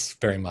this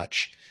very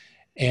much.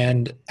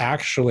 And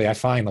actually, I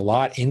find a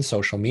lot in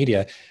social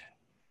media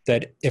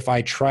that if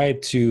I try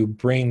to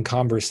bring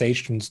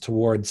conversations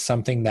towards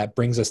something that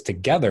brings us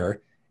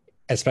together,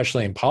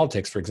 especially in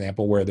politics, for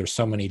example, where there's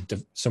so many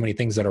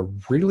things that are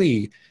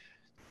really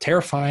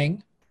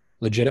terrifying,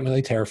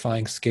 legitimately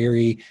terrifying,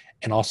 scary,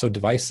 and also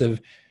divisive.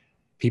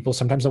 People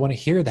sometimes don't want to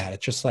hear that.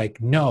 It's just like,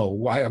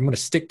 no, I'm going to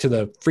stick to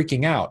the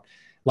freaking out.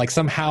 Like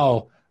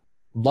somehow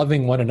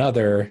loving one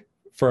another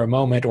for a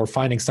moment or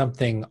finding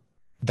something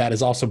that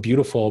is also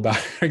beautiful about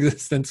our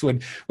existence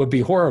would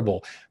be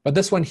horrible. But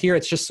this one here,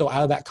 it's just so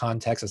out of that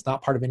context. It's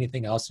not part of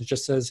anything else. It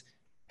just says,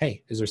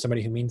 hey, is there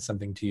somebody who means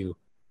something to you?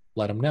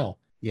 Let them know.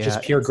 Yeah,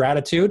 just pure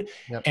gratitude.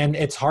 Yep. And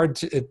it's hard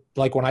to,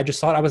 like when I just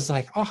saw it, I was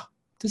like, oh,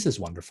 this is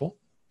wonderful.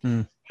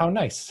 How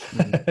nice.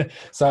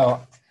 So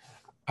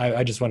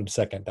I just wanted to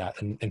second that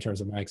in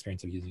terms of my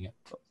experience of using it.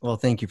 Well,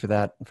 thank you for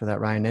that,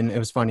 Ryan. And it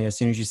was funny, as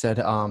soon as you said,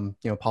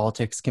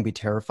 politics can be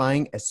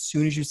terrifying, as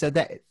soon as you said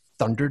that, it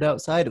thundered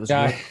outside. It was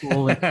really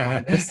cool.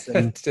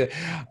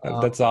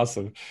 That's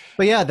awesome.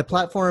 But yeah, the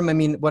platform,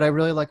 what I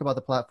really like about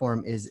the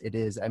platform is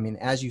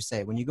as you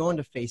say, when you go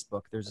into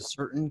Facebook, there's a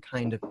certain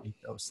kind of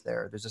ethos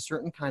there. There's a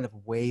certain kind of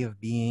way of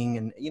being.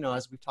 And,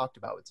 as we've talked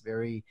about, it's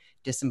very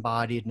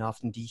disembodied and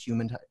often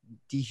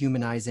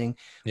dehumanizing,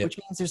 yep. Which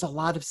means there's a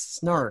lot of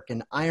snark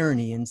and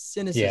irony and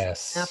cynicism,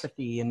 yes. And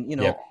apathy, and,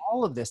 yep.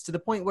 All of this, to the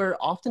point where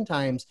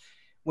oftentimes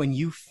when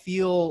you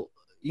feel,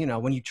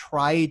 when you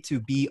try to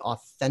be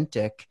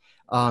authentic,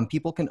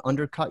 people can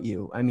undercut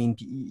you.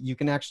 You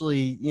can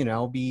actually,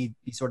 be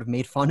sort of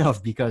made fun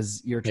of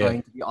because you're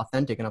trying to be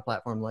authentic in a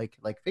platform like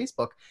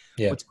Facebook.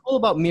 Yeah. What's cool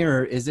about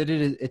Mirror is that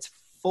it's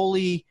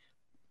fully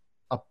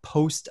a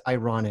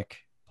post-ironic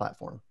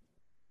platform.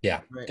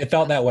 Yeah, right. It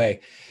felt that way.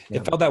 Yeah.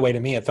 It felt that way to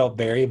me. It felt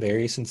very,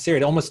 very sincere.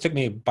 It almost took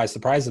me by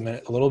surprise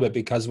a little bit,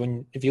 because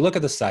if you look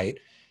at the site,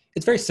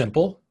 it's very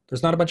simple.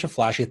 There's not a bunch of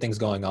flashy things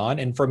going on.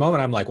 And for a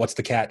moment, I'm like, what's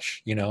the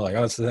catch?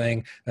 What's the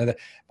thing?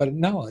 But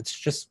no, it's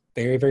just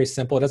very, very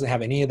simple. It doesn't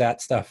have any of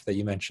that stuff that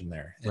you mentioned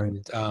there.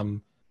 Right.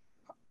 And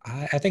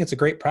I think it's a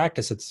great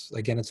practice. It's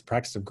a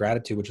practice of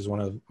gratitude, which is one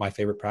of my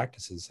favorite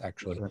practices,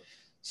 actually. Right.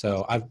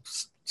 So I'm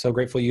so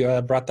grateful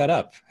you brought that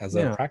up as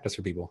a practice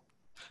for people.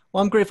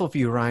 Well, I'm grateful for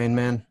you, Ryan,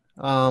 man.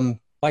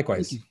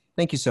 Likewise.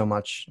 Thank you so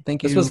much.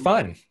 Thank you. This was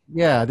fun.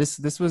 Yeah, this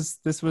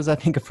was I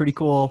think a pretty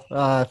cool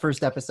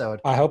first episode.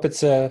 I hope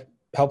it's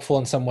helpful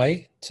in some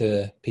way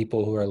to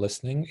people who are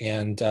listening,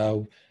 and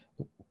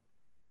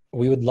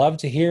we would love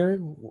to hear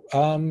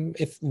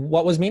if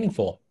what was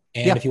meaningful.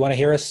 And if you want to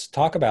hear us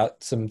talk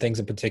about some things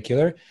in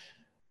particular,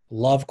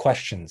 love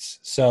questions.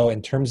 So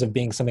in terms of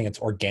being something that's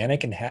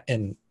organic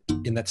and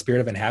in that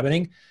spirit of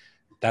inhabiting,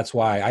 that's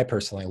why I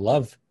personally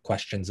love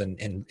questions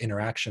and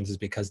interactions, is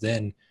because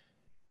then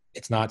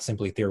it's not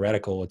simply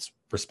theoretical, it's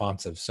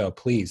responsive. So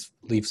please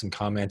leave some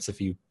comments if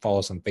you follow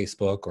us on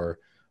Facebook or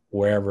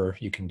wherever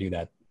you can do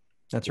that.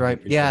 That's right.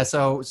 Yeah.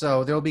 So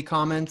there will be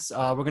comments.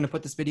 We're going to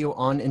put this video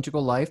on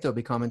Integral Life. There'll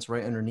be comments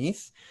right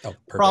underneath. Oh,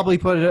 perfect. Probably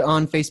put it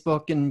on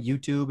Facebook and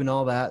YouTube and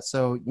all that.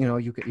 So, you know,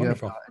 you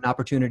have an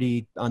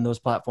opportunity on those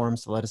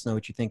platforms to let us know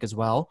what you think as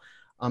well.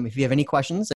 If you have any questions,